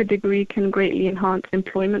having a degree can greatly enhance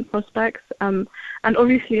employment prospects, and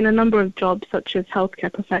obviously in a number of jobs such as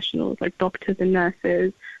healthcare professionals like doctors and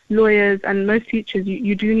nurses, lawyers, and most teachers,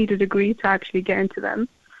 you do need a degree to actually get into them.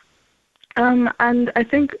 And I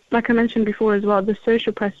think, like I mentioned before as well, the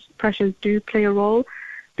social pressures do play a role,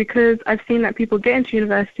 because I've seen that people get into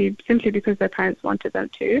university simply because their parents wanted them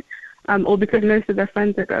to, or because most of their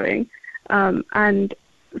friends are going. And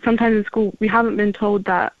sometimes in school we haven't been told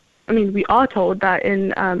that. I mean, we are told that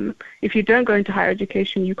if you don't go into higher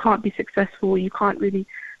education, you can't be successful, you can't really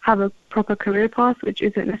have a proper career path, which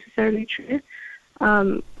isn't necessarily true.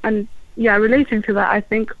 Relating to that, I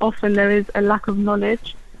think often there is a lack of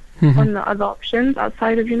knowledge on the other options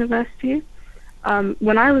outside of university.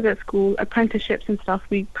 When I was at school, apprenticeships and stuff,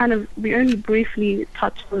 we only briefly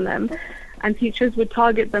touched on them, and teachers would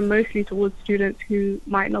target them mostly towards students who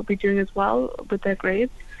might not be doing as well with their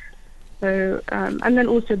grades. So, and then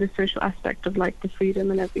also the social aspect of like the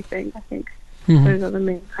freedom and everything. I think those are the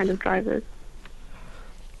main kind of drivers.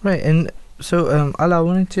 Right, and so Ala, I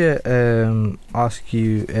wanted to ask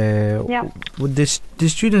you, would the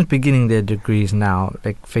students beginning their degrees now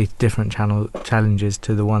like face different challenges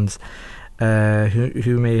to the ones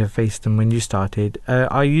who may have faced them when you started?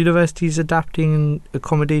 Are universities adapting and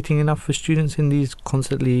accommodating enough for students in these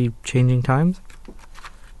constantly changing times?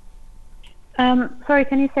 Sorry,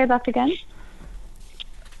 can you say that again?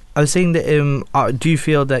 I was saying that do you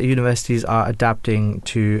feel that universities are adapting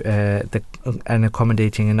to and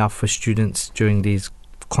accommodating enough for students during these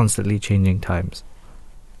constantly changing times?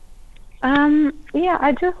 Yeah,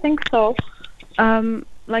 I do think so.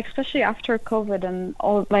 Like especially after COVID and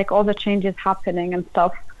all the changes happening and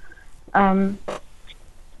stuff.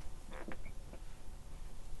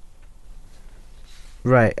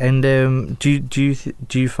 Right, and do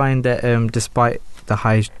you find that despite the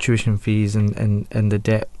high tuition fees and the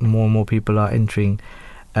debt, more and more people are entering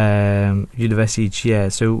university each year?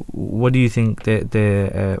 So what do you think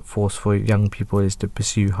the force for young people is to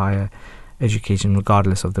pursue higher education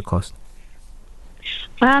regardless of the cost?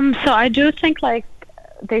 So I do think like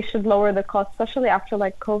they should lower the cost, especially after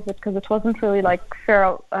like COVID, because it wasn't really like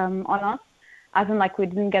fair on us, as in like we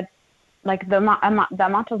didn't get like the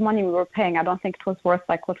amount of money we were paying. I don't think it was worth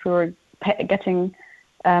like what we were getting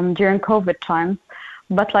during COVID times.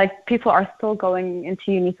 But like people are still going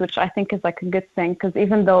into unis, which I think is like a good thing, because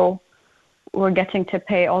even though we're getting to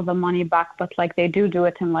pay all the money back, but like they do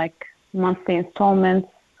it in like monthly installments,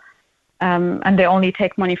 and they only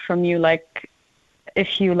take money from you like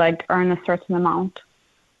if you like earn a certain amount,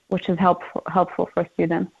 which is helpful for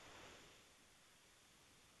students.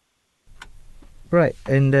 Right,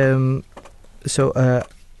 and so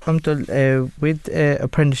with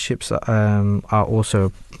apprenticeships are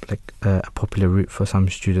also like a popular route for some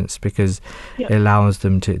students because it allows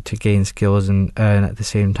them to gain skills and earn at the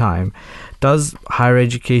same time. Does higher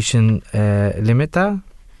education limit that?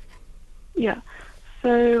 Yeah.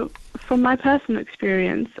 So from my personal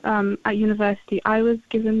experience at university, I was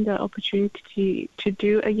given the opportunity to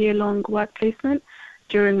do a year-long work placement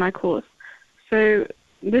during my course. So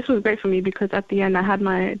this was great for me because at the end I had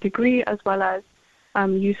my degree as well as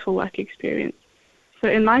useful work experience. So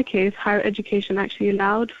in my case, higher education actually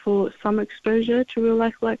allowed for some exposure to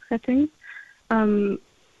real-life work settings, and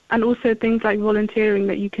also things like volunteering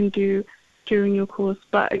that you can do during your course.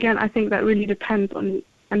 But again, I think that really depends on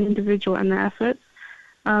an individual and their efforts.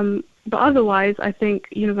 But otherwise, I think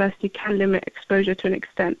university can limit exposure to an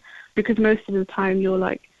extent because most of the time you're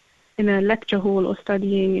like in a lecture hall or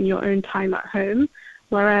studying in your own time at home,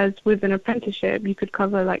 Whereas with an apprenticeship, you could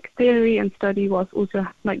cover like theory and study whilst also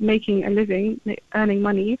like making a living, earning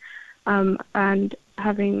money, and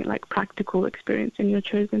having like practical experience in your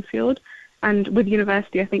chosen field. And with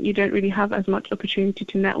university, I think you don't really have as much opportunity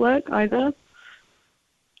to network either.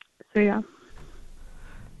 So yeah.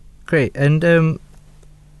 Great. And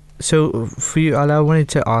so for you, Ala, I wanted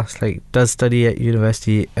to ask, like, does study at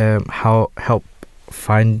university help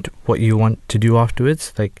find what you want to do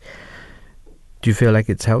afterwards? Like, do you feel like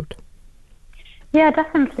it's helped? Yeah,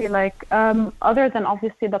 definitely. Like, other than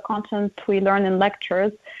obviously the content we learn in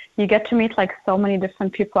lectures, you get to meet like so many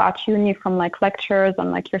different people at uni, from like lecturers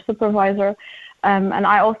and like your supervisor. And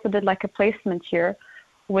I also did like a placement here,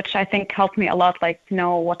 which I think helped me a lot, like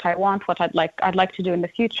know what I want, what I'd like to do in the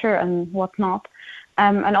future and whatnot.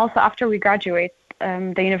 And also after we graduate,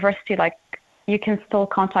 the university, like, you can still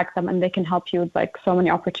contact them and they can help you with like so many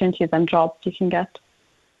opportunities and jobs you can get.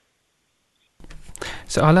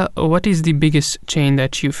 So Ala, what is the biggest change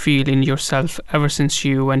that you feel in yourself ever since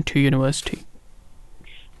you went to university?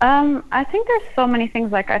 I think there's so many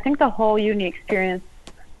things. Like, I think the whole uni experience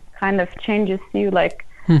kind of changes you. Like,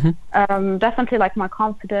 definitely like my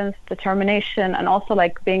confidence, determination, and also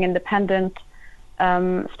like being independent.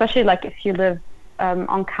 Especially like if you live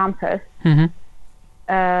on campus,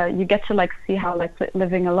 you get to like see how like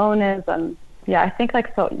living alone is, and yeah, I think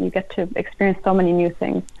like so you get to experience so many new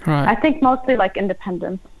things. Right. I think mostly like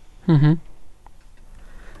independence.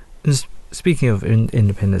 Speaking of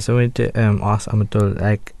independence, I wanted to ask Amatul,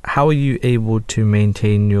 like, how are you able to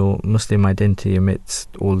maintain your Muslim identity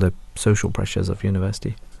amidst all the social pressures of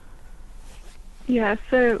university? Yeah,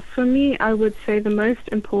 so for me, I would say the most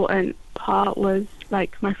important part was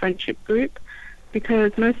like my friendship group,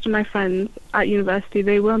 because most of my friends at university,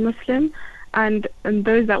 they were Muslim, and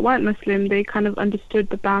those that weren't Muslim, they kind of understood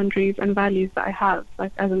the boundaries and values that I have,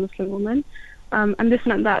 like, as a Muslim woman. And this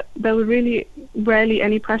meant that there were really rarely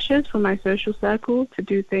any pressures from my social circle to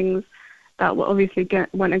do things that were obviously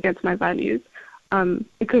went against my values,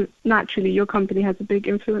 because naturally your company has a big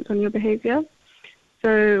influence on your behavior.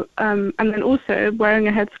 So, and then also wearing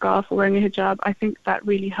a headscarf or wearing a hijab, I think that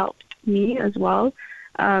really helped me as well,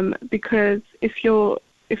 because if you're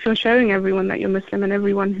showing everyone that you're Muslim and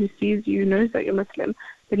everyone who sees you knows that you're Muslim,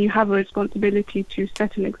 then you have a responsibility to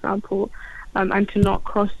set an example, and to not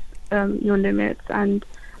cross your limits, and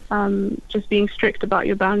just being strict about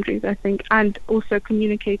your boundaries, I think, and also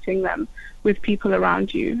communicating them with people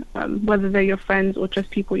around you, whether they're your friends or just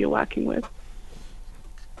people you're working with.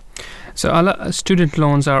 So student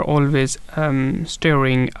loans are always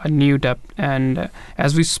stirring a new debt, and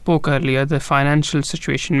as we spoke earlier, the financial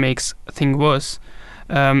situation makes things worse.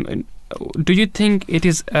 Do you think it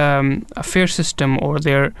is a fair system, or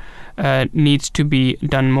there needs to be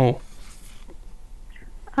done more?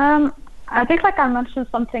 I think like I mentioned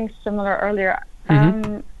something similar earlier.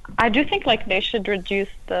 I do think like they should reduce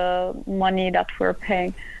the money that we're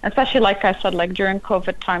paying, especially like I said, like during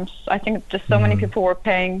COVID times. I think just so many people were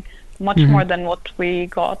paying much more than what we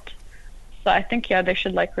got. So I think, yeah, they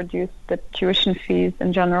should like reduce the tuition fees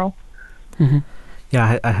in general.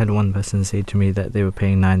 Yeah, I had one person say to me that they were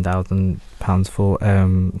paying £9,000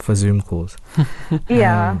 for Zoom calls.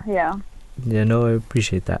 Yeah. Yeah, no, I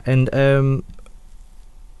appreciate that. And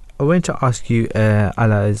I wanted to ask you,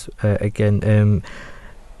 Ala, again,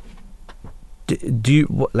 do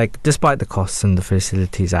you, like, despite the costs and the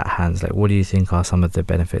facilities at hand, like, what do you think are some of the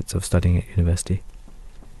benefits of studying at university?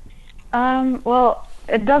 Well,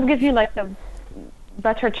 it does give you like a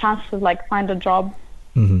better chance to like find a job.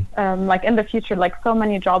 Like in the future, like so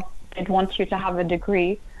many jobs, they'd want you to have a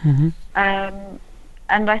degree. And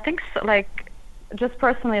I think like just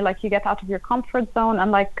personally, like you get out of your comfort zone,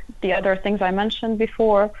 and like the other things I mentioned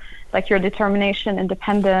before, like your determination,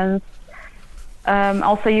 independence.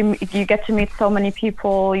 Also, you get to meet so many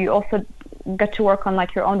people. You also get to work on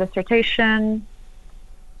like your own dissertation,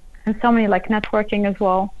 and so many like networking as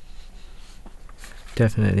well.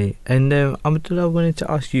 Definitely. And Amadullah, I wanted to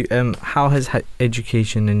ask you, how has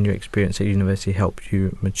education and your experience at university helped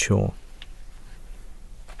you mature?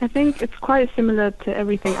 I think it's quite similar to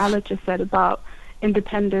everything Ala just said about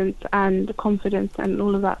independence and confidence and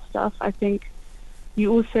all of that stuff. I think you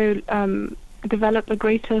also develop a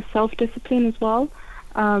greater self-discipline as well,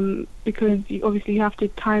 because obviously you have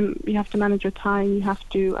to manage your time, you have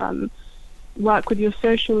to work with your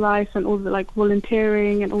social life and all the like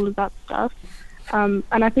volunteering and all of that stuff. And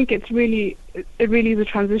I think it really is a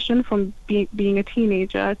transition from being a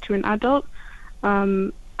teenager to an adult,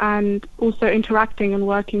 and also interacting and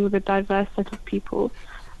working with a diverse set of people,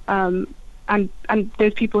 and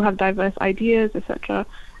those people have diverse ideas, etc.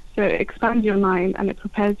 So it expands your mind and it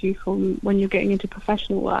prepares you for when you're getting into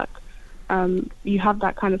professional work. You have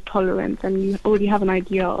that kind of tolerance and you already have an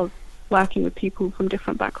idea of working with people from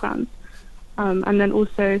different backgrounds. And then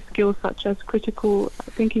also skills such as critical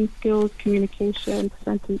thinking skills, communication,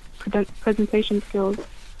 presentation skills,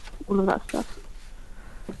 all of that stuff.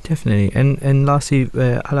 Definitely. And lastly,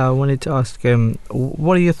 Ala, I wanted to ask,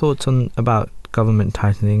 what are your thoughts about government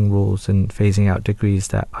tightening rules and phasing out degrees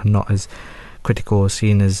that are not as critical or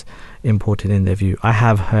seen as important in their view? I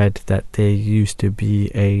have heard that there used to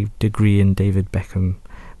be a degree in David Beckham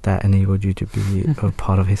that enabled you to be a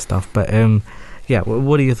part of his stuff. But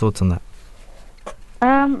what are your thoughts on that?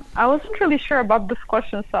 I wasn't really sure about this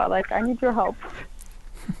question, so I need your help.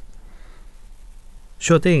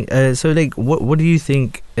 Sure thing. So what do you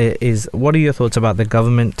think what are your thoughts about the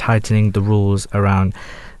government tightening the rules around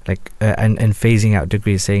and phasing out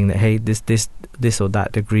degrees, saying that, hey, this or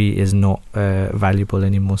that degree is not valuable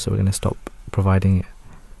anymore, so we're going to stop providing it?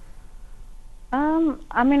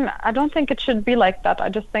 I mean, I don't think it should be like that. I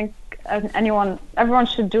just think everyone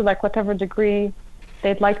should do whatever degree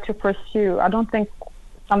they'd like to pursue. I don't think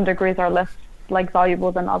some degrees are less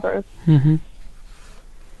valuable than others. Mm-hmm.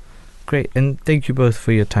 Great, and thank you both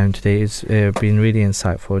for your time today. It's been really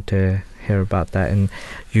insightful to hear about that, and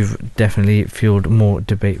you've definitely fueled more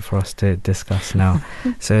debate for us to discuss now.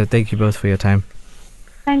 So thank you both for your time.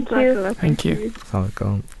 Thank you. Thank you.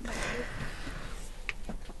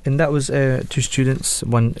 And that was two students.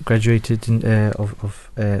 One graduated of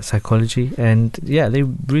psychology, and they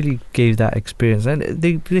really gave that experience, and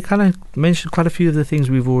they kind of mentioned quite a few of the things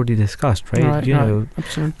we've already discussed, right?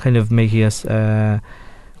 Absolutely. Kind of making us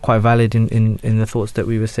quite valid in the thoughts that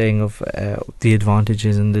we were saying of the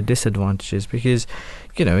advantages and the disadvantages, because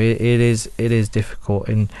it is difficult,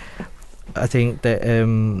 and I think that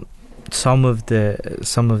some of the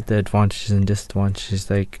advantages and disadvantages,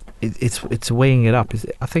 it's weighing it up.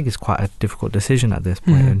 I think it's quite a difficult decision at this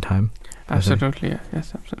point in time. Absolutely,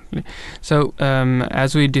 yes, absolutely. So,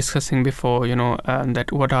 as we were discussing before,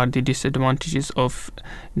 that what are the disadvantages of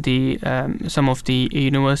the some of the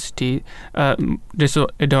university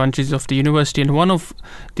disadvantages of the university, and one of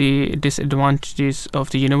the disadvantages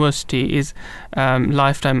of the university is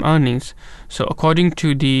lifetime earnings. So, according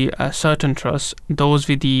to the certain trust, those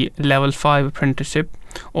with the level 5 apprenticeship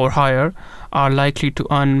or higher are likely to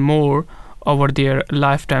earn more over their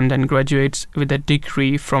lifetime than graduates with a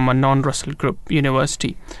degree from a non-Russell Group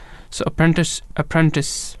university. So apprentice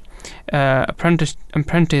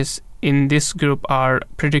in this group are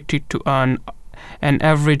predicted to earn an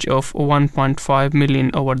average of 1.5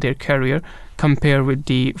 million over their career, compared with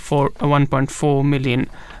the 1.4 million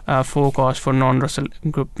forecast for non-Russell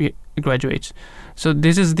Group graduates. So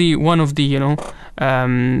this is the one of the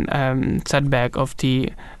setback of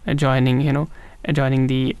the joining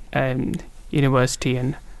the university.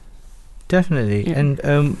 And definitely, and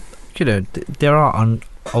there are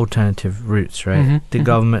alternative routes, right? The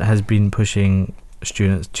government has been pushing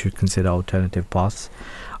students to consider alternative paths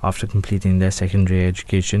after completing their secondary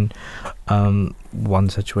education. One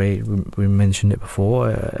such way, we mentioned it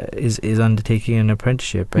before, is undertaking an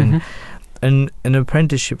apprenticeship. And an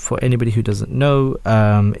apprenticeship, for anybody who doesn't know,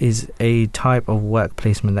 is a type of work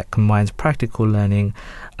placement that combines practical learning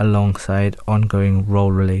alongside ongoing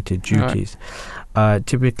role-related duties. Right.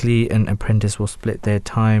 Typically, an apprentice will split their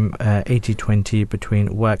time 80-20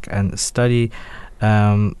 between work and study.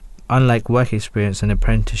 Unlike work experience, an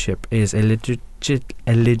apprenticeship is a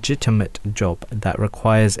legitimate job that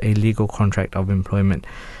requires a legal contract of employment,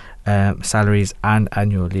 salaries and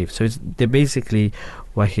annual leave. So they're basically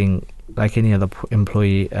working like any other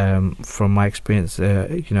employee. From my experience,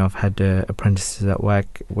 I've had apprentices at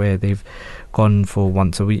work where they've gone for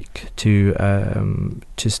once a week to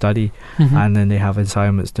study, and then they have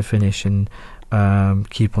assignments to finish and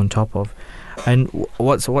keep on top of. And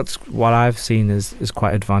what I've seen is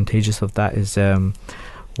quite advantageous of that is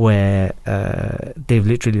where they've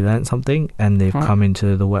literally learned something and they've come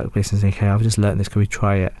into the workplace and say, hey, I've just learned this, can we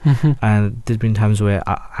try it? And there's been times where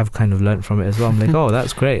I've kind of learned from it as well. I'm like, oh,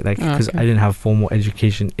 that's great, because I didn't have formal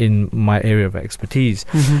education in my area of expertise.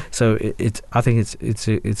 So I think it's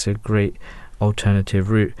a great alternative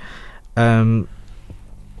route.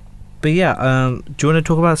 But do you want to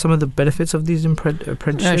talk about some of the benefits of these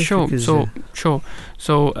apprenticeships? Yeah, sure. Sure.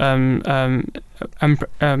 So,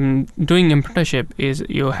 doing apprenticeship is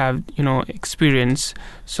you have experience.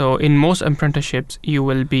 So, in most apprenticeships, you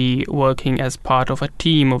will be working as part of a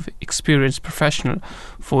team of experienced professional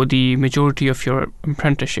for the majority of your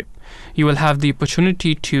apprenticeship. You will have the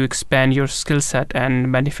opportunity to expand your skill set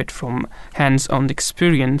and benefit from hands-on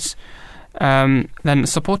experience. Then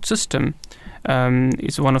support system.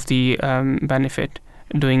 is one of the benefit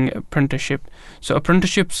doing apprenticeship. So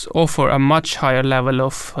apprenticeships offer a much higher level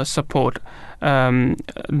of support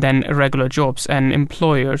than regular jobs, and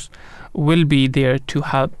employers will be there to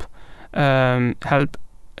help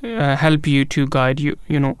you to guide you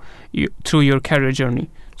through your career journey.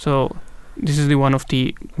 So this is one of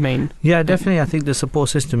the main. Yeah, definitely. I think the support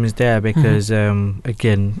system is there because,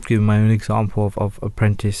 again, giving my own example of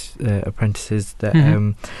apprentices,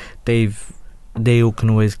 that they all can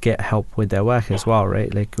always get help with their work as well, right?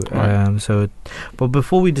 But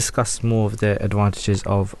before we discuss more of the advantages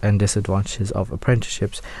and disadvantages of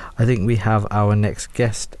apprenticeships, I think we have our next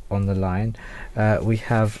guest on the line. We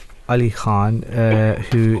have Ali Khan,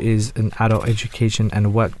 who is an adult education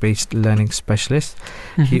and work-based learning specialist.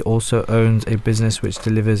 He also owns a business which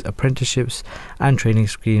delivers apprenticeships and training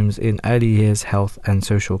schemes in early years health and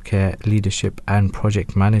social care, leadership and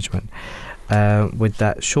project management. With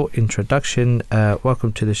that short introduction,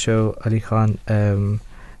 welcome to the show, Ali Khan.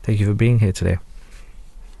 Thank you for being here today.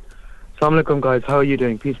 Assalamu alaikum, guys. How are you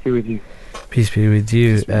doing? Peace be with you. Peace be with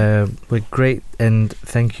you. We're great, and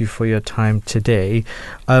thank you for your time today.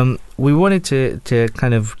 We wanted to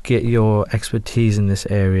kind of get your expertise in this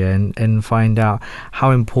area and find out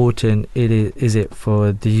how important is it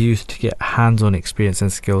for the youth to get hands-on experience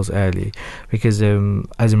and skills early, because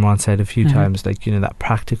as Imran said a few times, that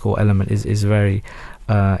practical element is very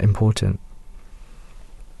important.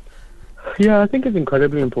 Yeah, I think it's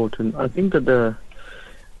incredibly important. I think that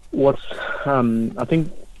I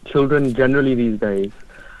think children generally these days,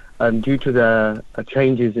 due to the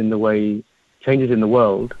changes in the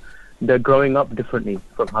world, they're growing up differently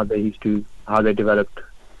from how they developed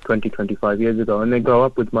 20-25 years ago, and they grow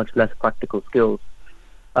up with much less practical skills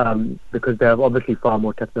because they're obviously far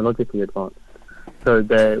more technologically advanced. So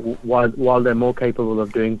while they're more capable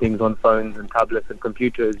of doing things on phones and tablets and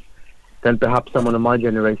computers than perhaps someone of my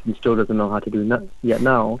generation still doesn't know how to do yet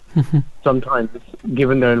now. Sometimes,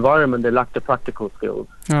 given their environment, they lack the practical skills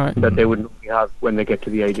that they would normally have when they get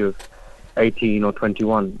to the age of 18 or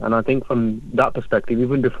 21. And I think from that perspective,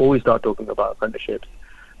 even before we start talking about apprenticeships,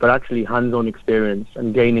 but actually hands-on experience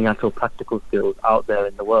and gaining actual practical skills out there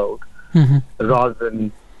in the world, rather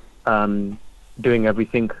than doing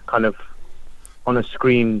everything kind of on a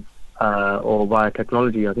screen or via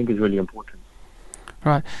technology, I think is really important.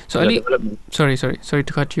 Right. So Ali, sorry to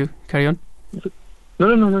cut you. Carry on.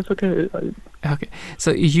 No, it's okay. Okay. So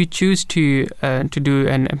you choose to do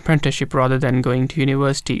an apprenticeship rather than going to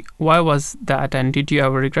university. Why was that, and did you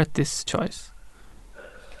ever regret this choice?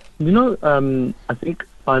 I think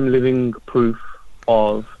I'm living proof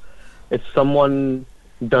of if someone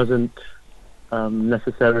doesn't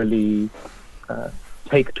necessarily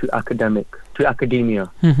take to academia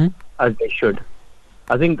as they should.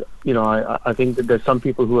 I think I think that there's some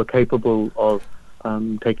people who are capable of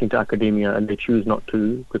taking to academia and they choose not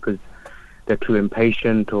to because they're too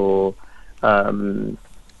impatient, or they're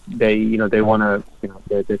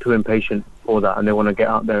too impatient for that, and they want to get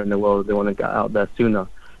out there in the world. They want to get out there sooner.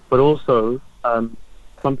 But also, some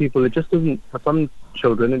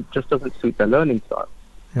children, it just doesn't suit their learning style.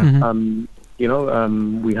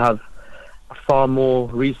 We have far more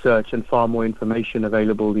research and far more information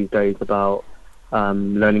available these days about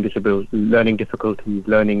learning disabilities, learning difficulties,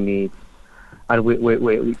 learning needs, and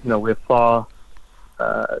we're far.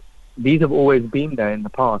 These have always been there in the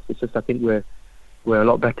past. It's just I think we're a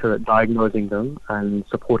lot better at diagnosing them and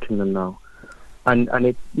supporting them now, and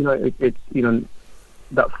it's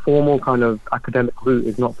that formal kind of academic route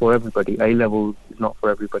is not for everybody. A level is not for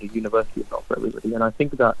everybody. University is not for everybody, and I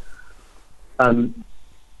think that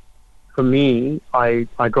for me, I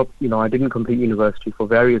dropped. I didn't complete university for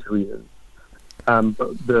various reasons.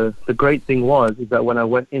 But the great thing is that when I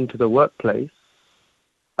went into the workplace,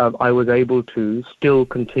 I was able to still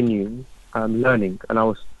continue learning, and I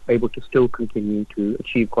was able to still continue to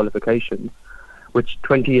achieve qualifications, which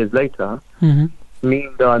 20 years later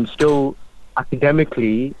means that I'm still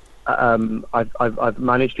academically. I've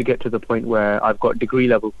managed to get to the point where I've got degree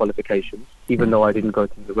level qualifications, even though I didn't go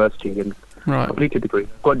to university and complete a degree.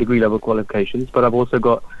 I've got degree level qualifications, but I've also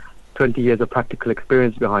got 20 years of practical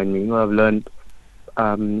experience behind me, where I've learned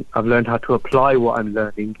how to apply what I'm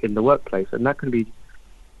learning in the workplace, and that can be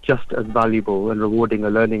just as valuable and rewarding a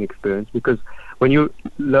learning experience, because when you're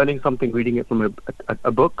learning something, reading it from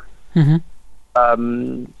a book, for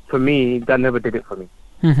me, that never did it for me.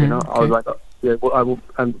 I was like,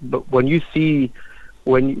 but when you see,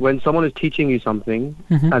 when someone is teaching you something,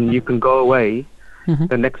 and you can go away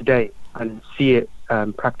the next day and see it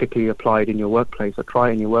practically applied in your workplace or try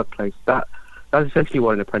it in your workplace, that's essentially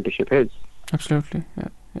what an apprenticeship is. Absolutely, yeah.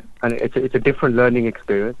 and it's a different learning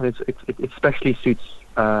experience, and it especially suits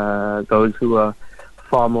those who are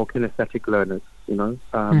far more kinesthetic learners, you know.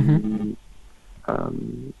 And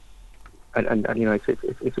you know,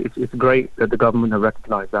 it's great that the government have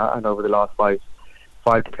recognised that, and over the last 5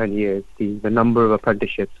 to 10 years, the number of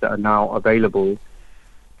apprenticeships that are now available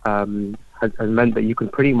has meant that you can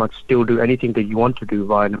pretty much still do anything that you want to do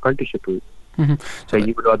via an apprenticeship route. So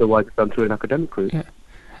you would otherwise have done through an academic route. Yeah.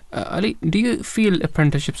 Ali, do you feel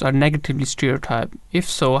apprenticeships are negatively stereotyped? If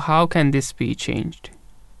so, how can this be changed?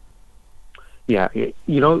 Yeah,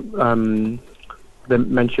 you know, I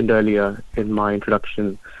mentioned earlier in my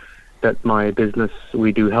introduction that my business,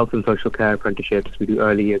 we do health and social care apprenticeships, we do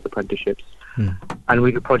early years apprenticeships, and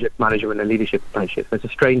we do project management and leadership apprenticeships. It's a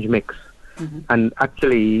strange mix. And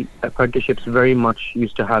actually, apprenticeships very much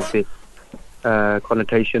used to have this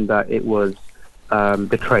connotation that it was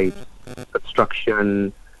the trades,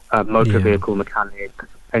 construction, motor vehicle mechanic,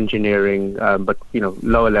 engineering, but you know,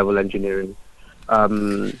 lower level engineering,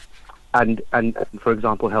 and for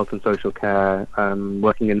example, health and social care,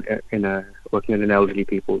 working in an elderly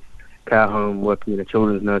people's care home, working in a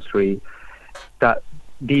children's nursery. That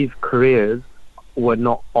these careers were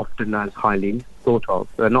not often as highly thought of.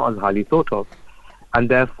 They're not as highly thought of, and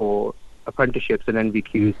therefore apprenticeships and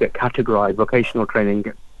NVQs get categorized. Vocational training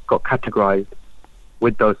got categorized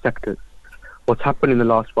with those sectors. What's happened in the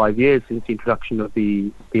last 5 years since the introduction of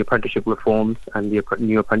the apprenticeship reforms and the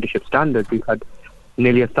new apprenticeship standards, we've had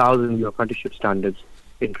nearly 1,000 new apprenticeship standards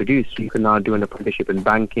introduced. You can now do an apprenticeship in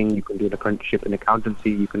banking, you can do an apprenticeship in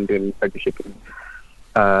accountancy, you can do an apprenticeship in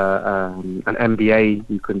an MBA,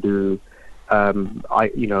 you can do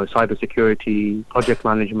cybersecurity, project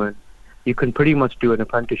management. You can pretty much do an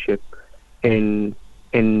apprenticeship in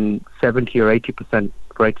 70 or 80%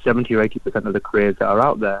 of the careers that are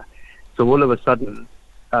out there. So all of a sudden,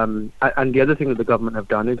 and the other thing that the government have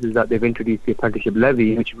done is that they've introduced the apprenticeship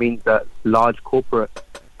levy, which means that large corporate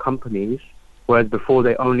companies, whereas before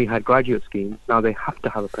they only had graduate schemes, now they have to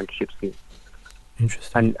have apprenticeship schemes.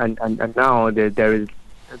 Interesting. And now there is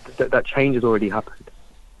that change has already happened,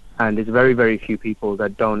 and there's very, very few people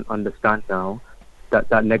that don't understand now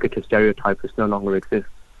that negative stereotype no longer exists.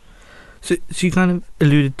 So you kind of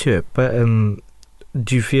alluded to it, but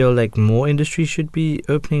do you feel like more industry should be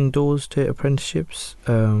opening doors to apprenticeships?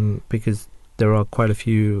 Because there are quite a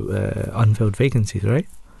few unfilled vacancies, right?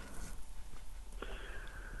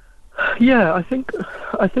 Yeah, I think that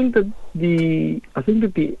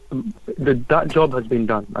that job has been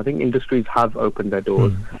done. I think industries have opened their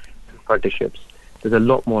doors to apprenticeships. There's a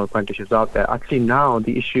lot more apprenticeships out there. Actually, now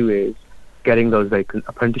the issue is getting those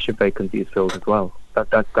apprenticeship vacancies filled as well.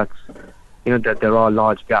 That's you know, that there are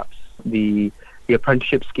large gaps. The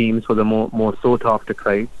apprenticeship schemes for the more sought after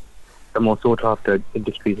trades, the more sought after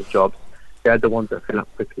industries of jobs, they're the ones that fill up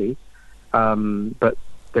quickly. But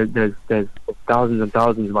there's thousands and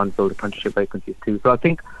thousands of unfilled apprenticeship vacancies too. So I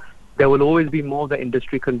think there will always be more that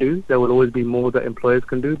industry can do. There will always be more that employers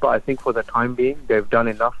can do. But I think for the time being, they've done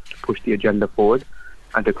enough to push the agenda forward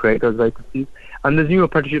and to create those vacancies. And there's new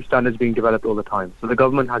apprenticeship standards being developed all the time. So the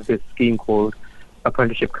government has this scheme called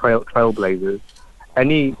Apprenticeship Trailblazers.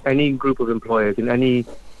 Any group of employers in any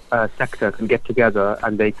sector can get together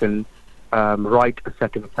and they can write a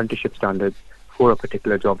set of apprenticeship standards for a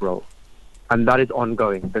particular job role. And that is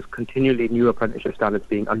ongoing. There's continually new apprenticeship standards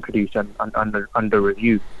being introduced and under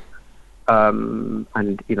review. And,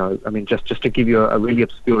 you know, I mean, just to give you a really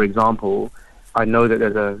obscure example, I know that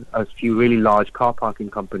there's a few really large car parking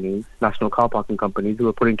companies, national car parking companies, who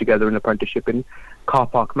are putting together an apprenticeship in car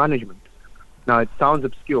park management. Now, it sounds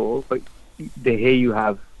obscure, but here you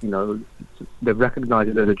have, you know, they've recognized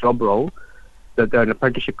it as a job role, that an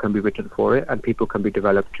apprenticeship can be written for it, and people can be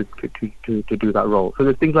developed to do that role. So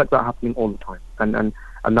there's things like that happening all the time, and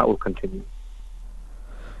that will continue.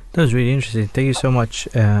 That was really interesting. Thank you so much,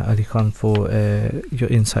 Ali Khan, for your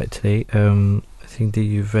insight today. I think that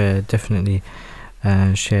you've definitely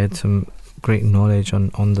shared some great knowledge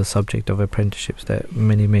on the subject of apprenticeships that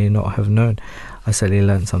many may not have known. I certainly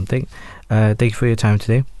learned something. Thank you for your time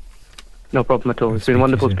today. No problem at all. It's been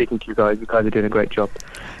wonderful speaking to you guys. You guys are doing a great job.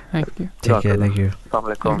 Thank you. Take care. Thank you.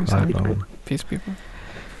 Assalamu alaikum. Peace, people.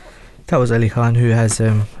 That was Ali Khan, who has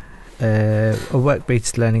a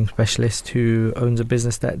work-based learning specialist who owns a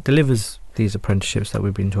business that delivers these apprenticeships that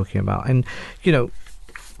we've been talking about. And, you know,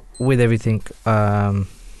 with everything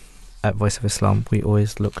at Voice of Islam, we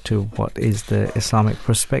always look to what is the Islamic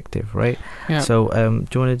perspective, right? Yeah. So do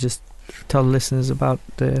you want to just tell listeners about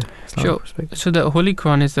the Islamic perspective? So the Holy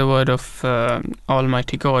Quran is the word of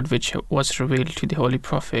Almighty God, which was revealed to the Holy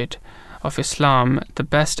Prophet of Islam, the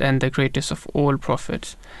best and the greatest of all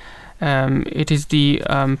prophets. it is the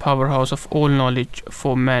powerhouse of all knowledge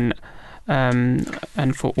for men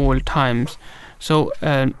and for all times. So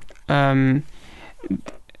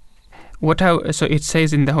so it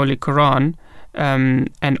says in the Holy Quran,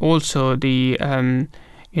 and also the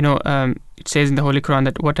it says in the Holy Quran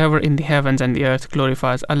that whatever in the heavens and the earth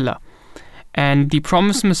glorifies Allah. And the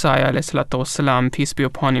promised Messiah, ﷺ, peace be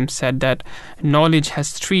upon him, said that knowledge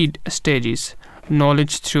has 3 stages: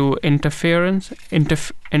 knowledge through inference,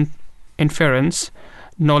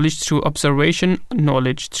 knowledge through observation,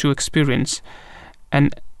 knowledge through experience.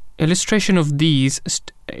 And illustration of these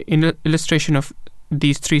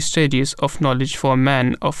 3 stages of knowledge for a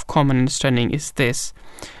man of common understanding is this.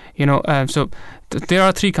 So there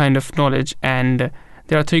are 3 kind of knowledge, and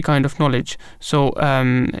there are 3 kind of knowledge. So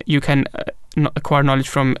you can acquire knowledge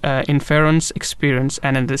from inference, experience,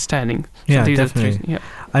 and understanding. So yeah, these definitely. Are 3, yeah.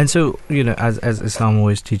 And so, as Islam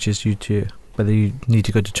always teaches you to, whether you need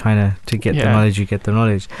to go to China to get the knowledge, you get the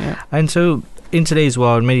knowledge. Yeah. And so, in today's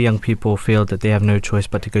world, many young people feel that they have no choice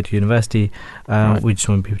but to go to university. Right. We just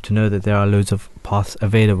want people to know that there are loads of paths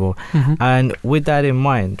available. And with that in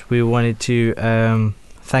mind, we wanted to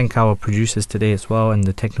thank our producers today as well, and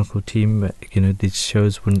the technical team. These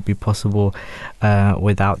shows wouldn't be possible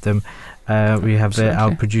without them. We have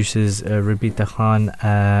our producers Rabita Khan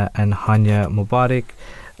and Hania Mubarak,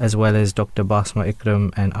 as well as Dr. Basma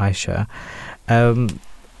Ikram and Aisha.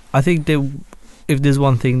 I think that if there's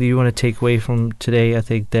one thing that you want to take away from today, I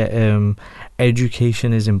think that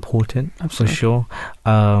education is important. Absolutely. For sure.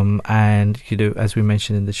 And as we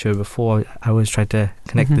mentioned in the show before, I always try to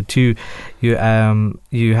connect the two. You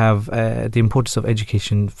have the importance of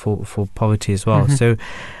education for poverty as well. So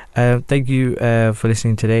thank you for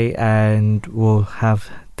listening today, and we'll have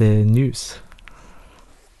the news.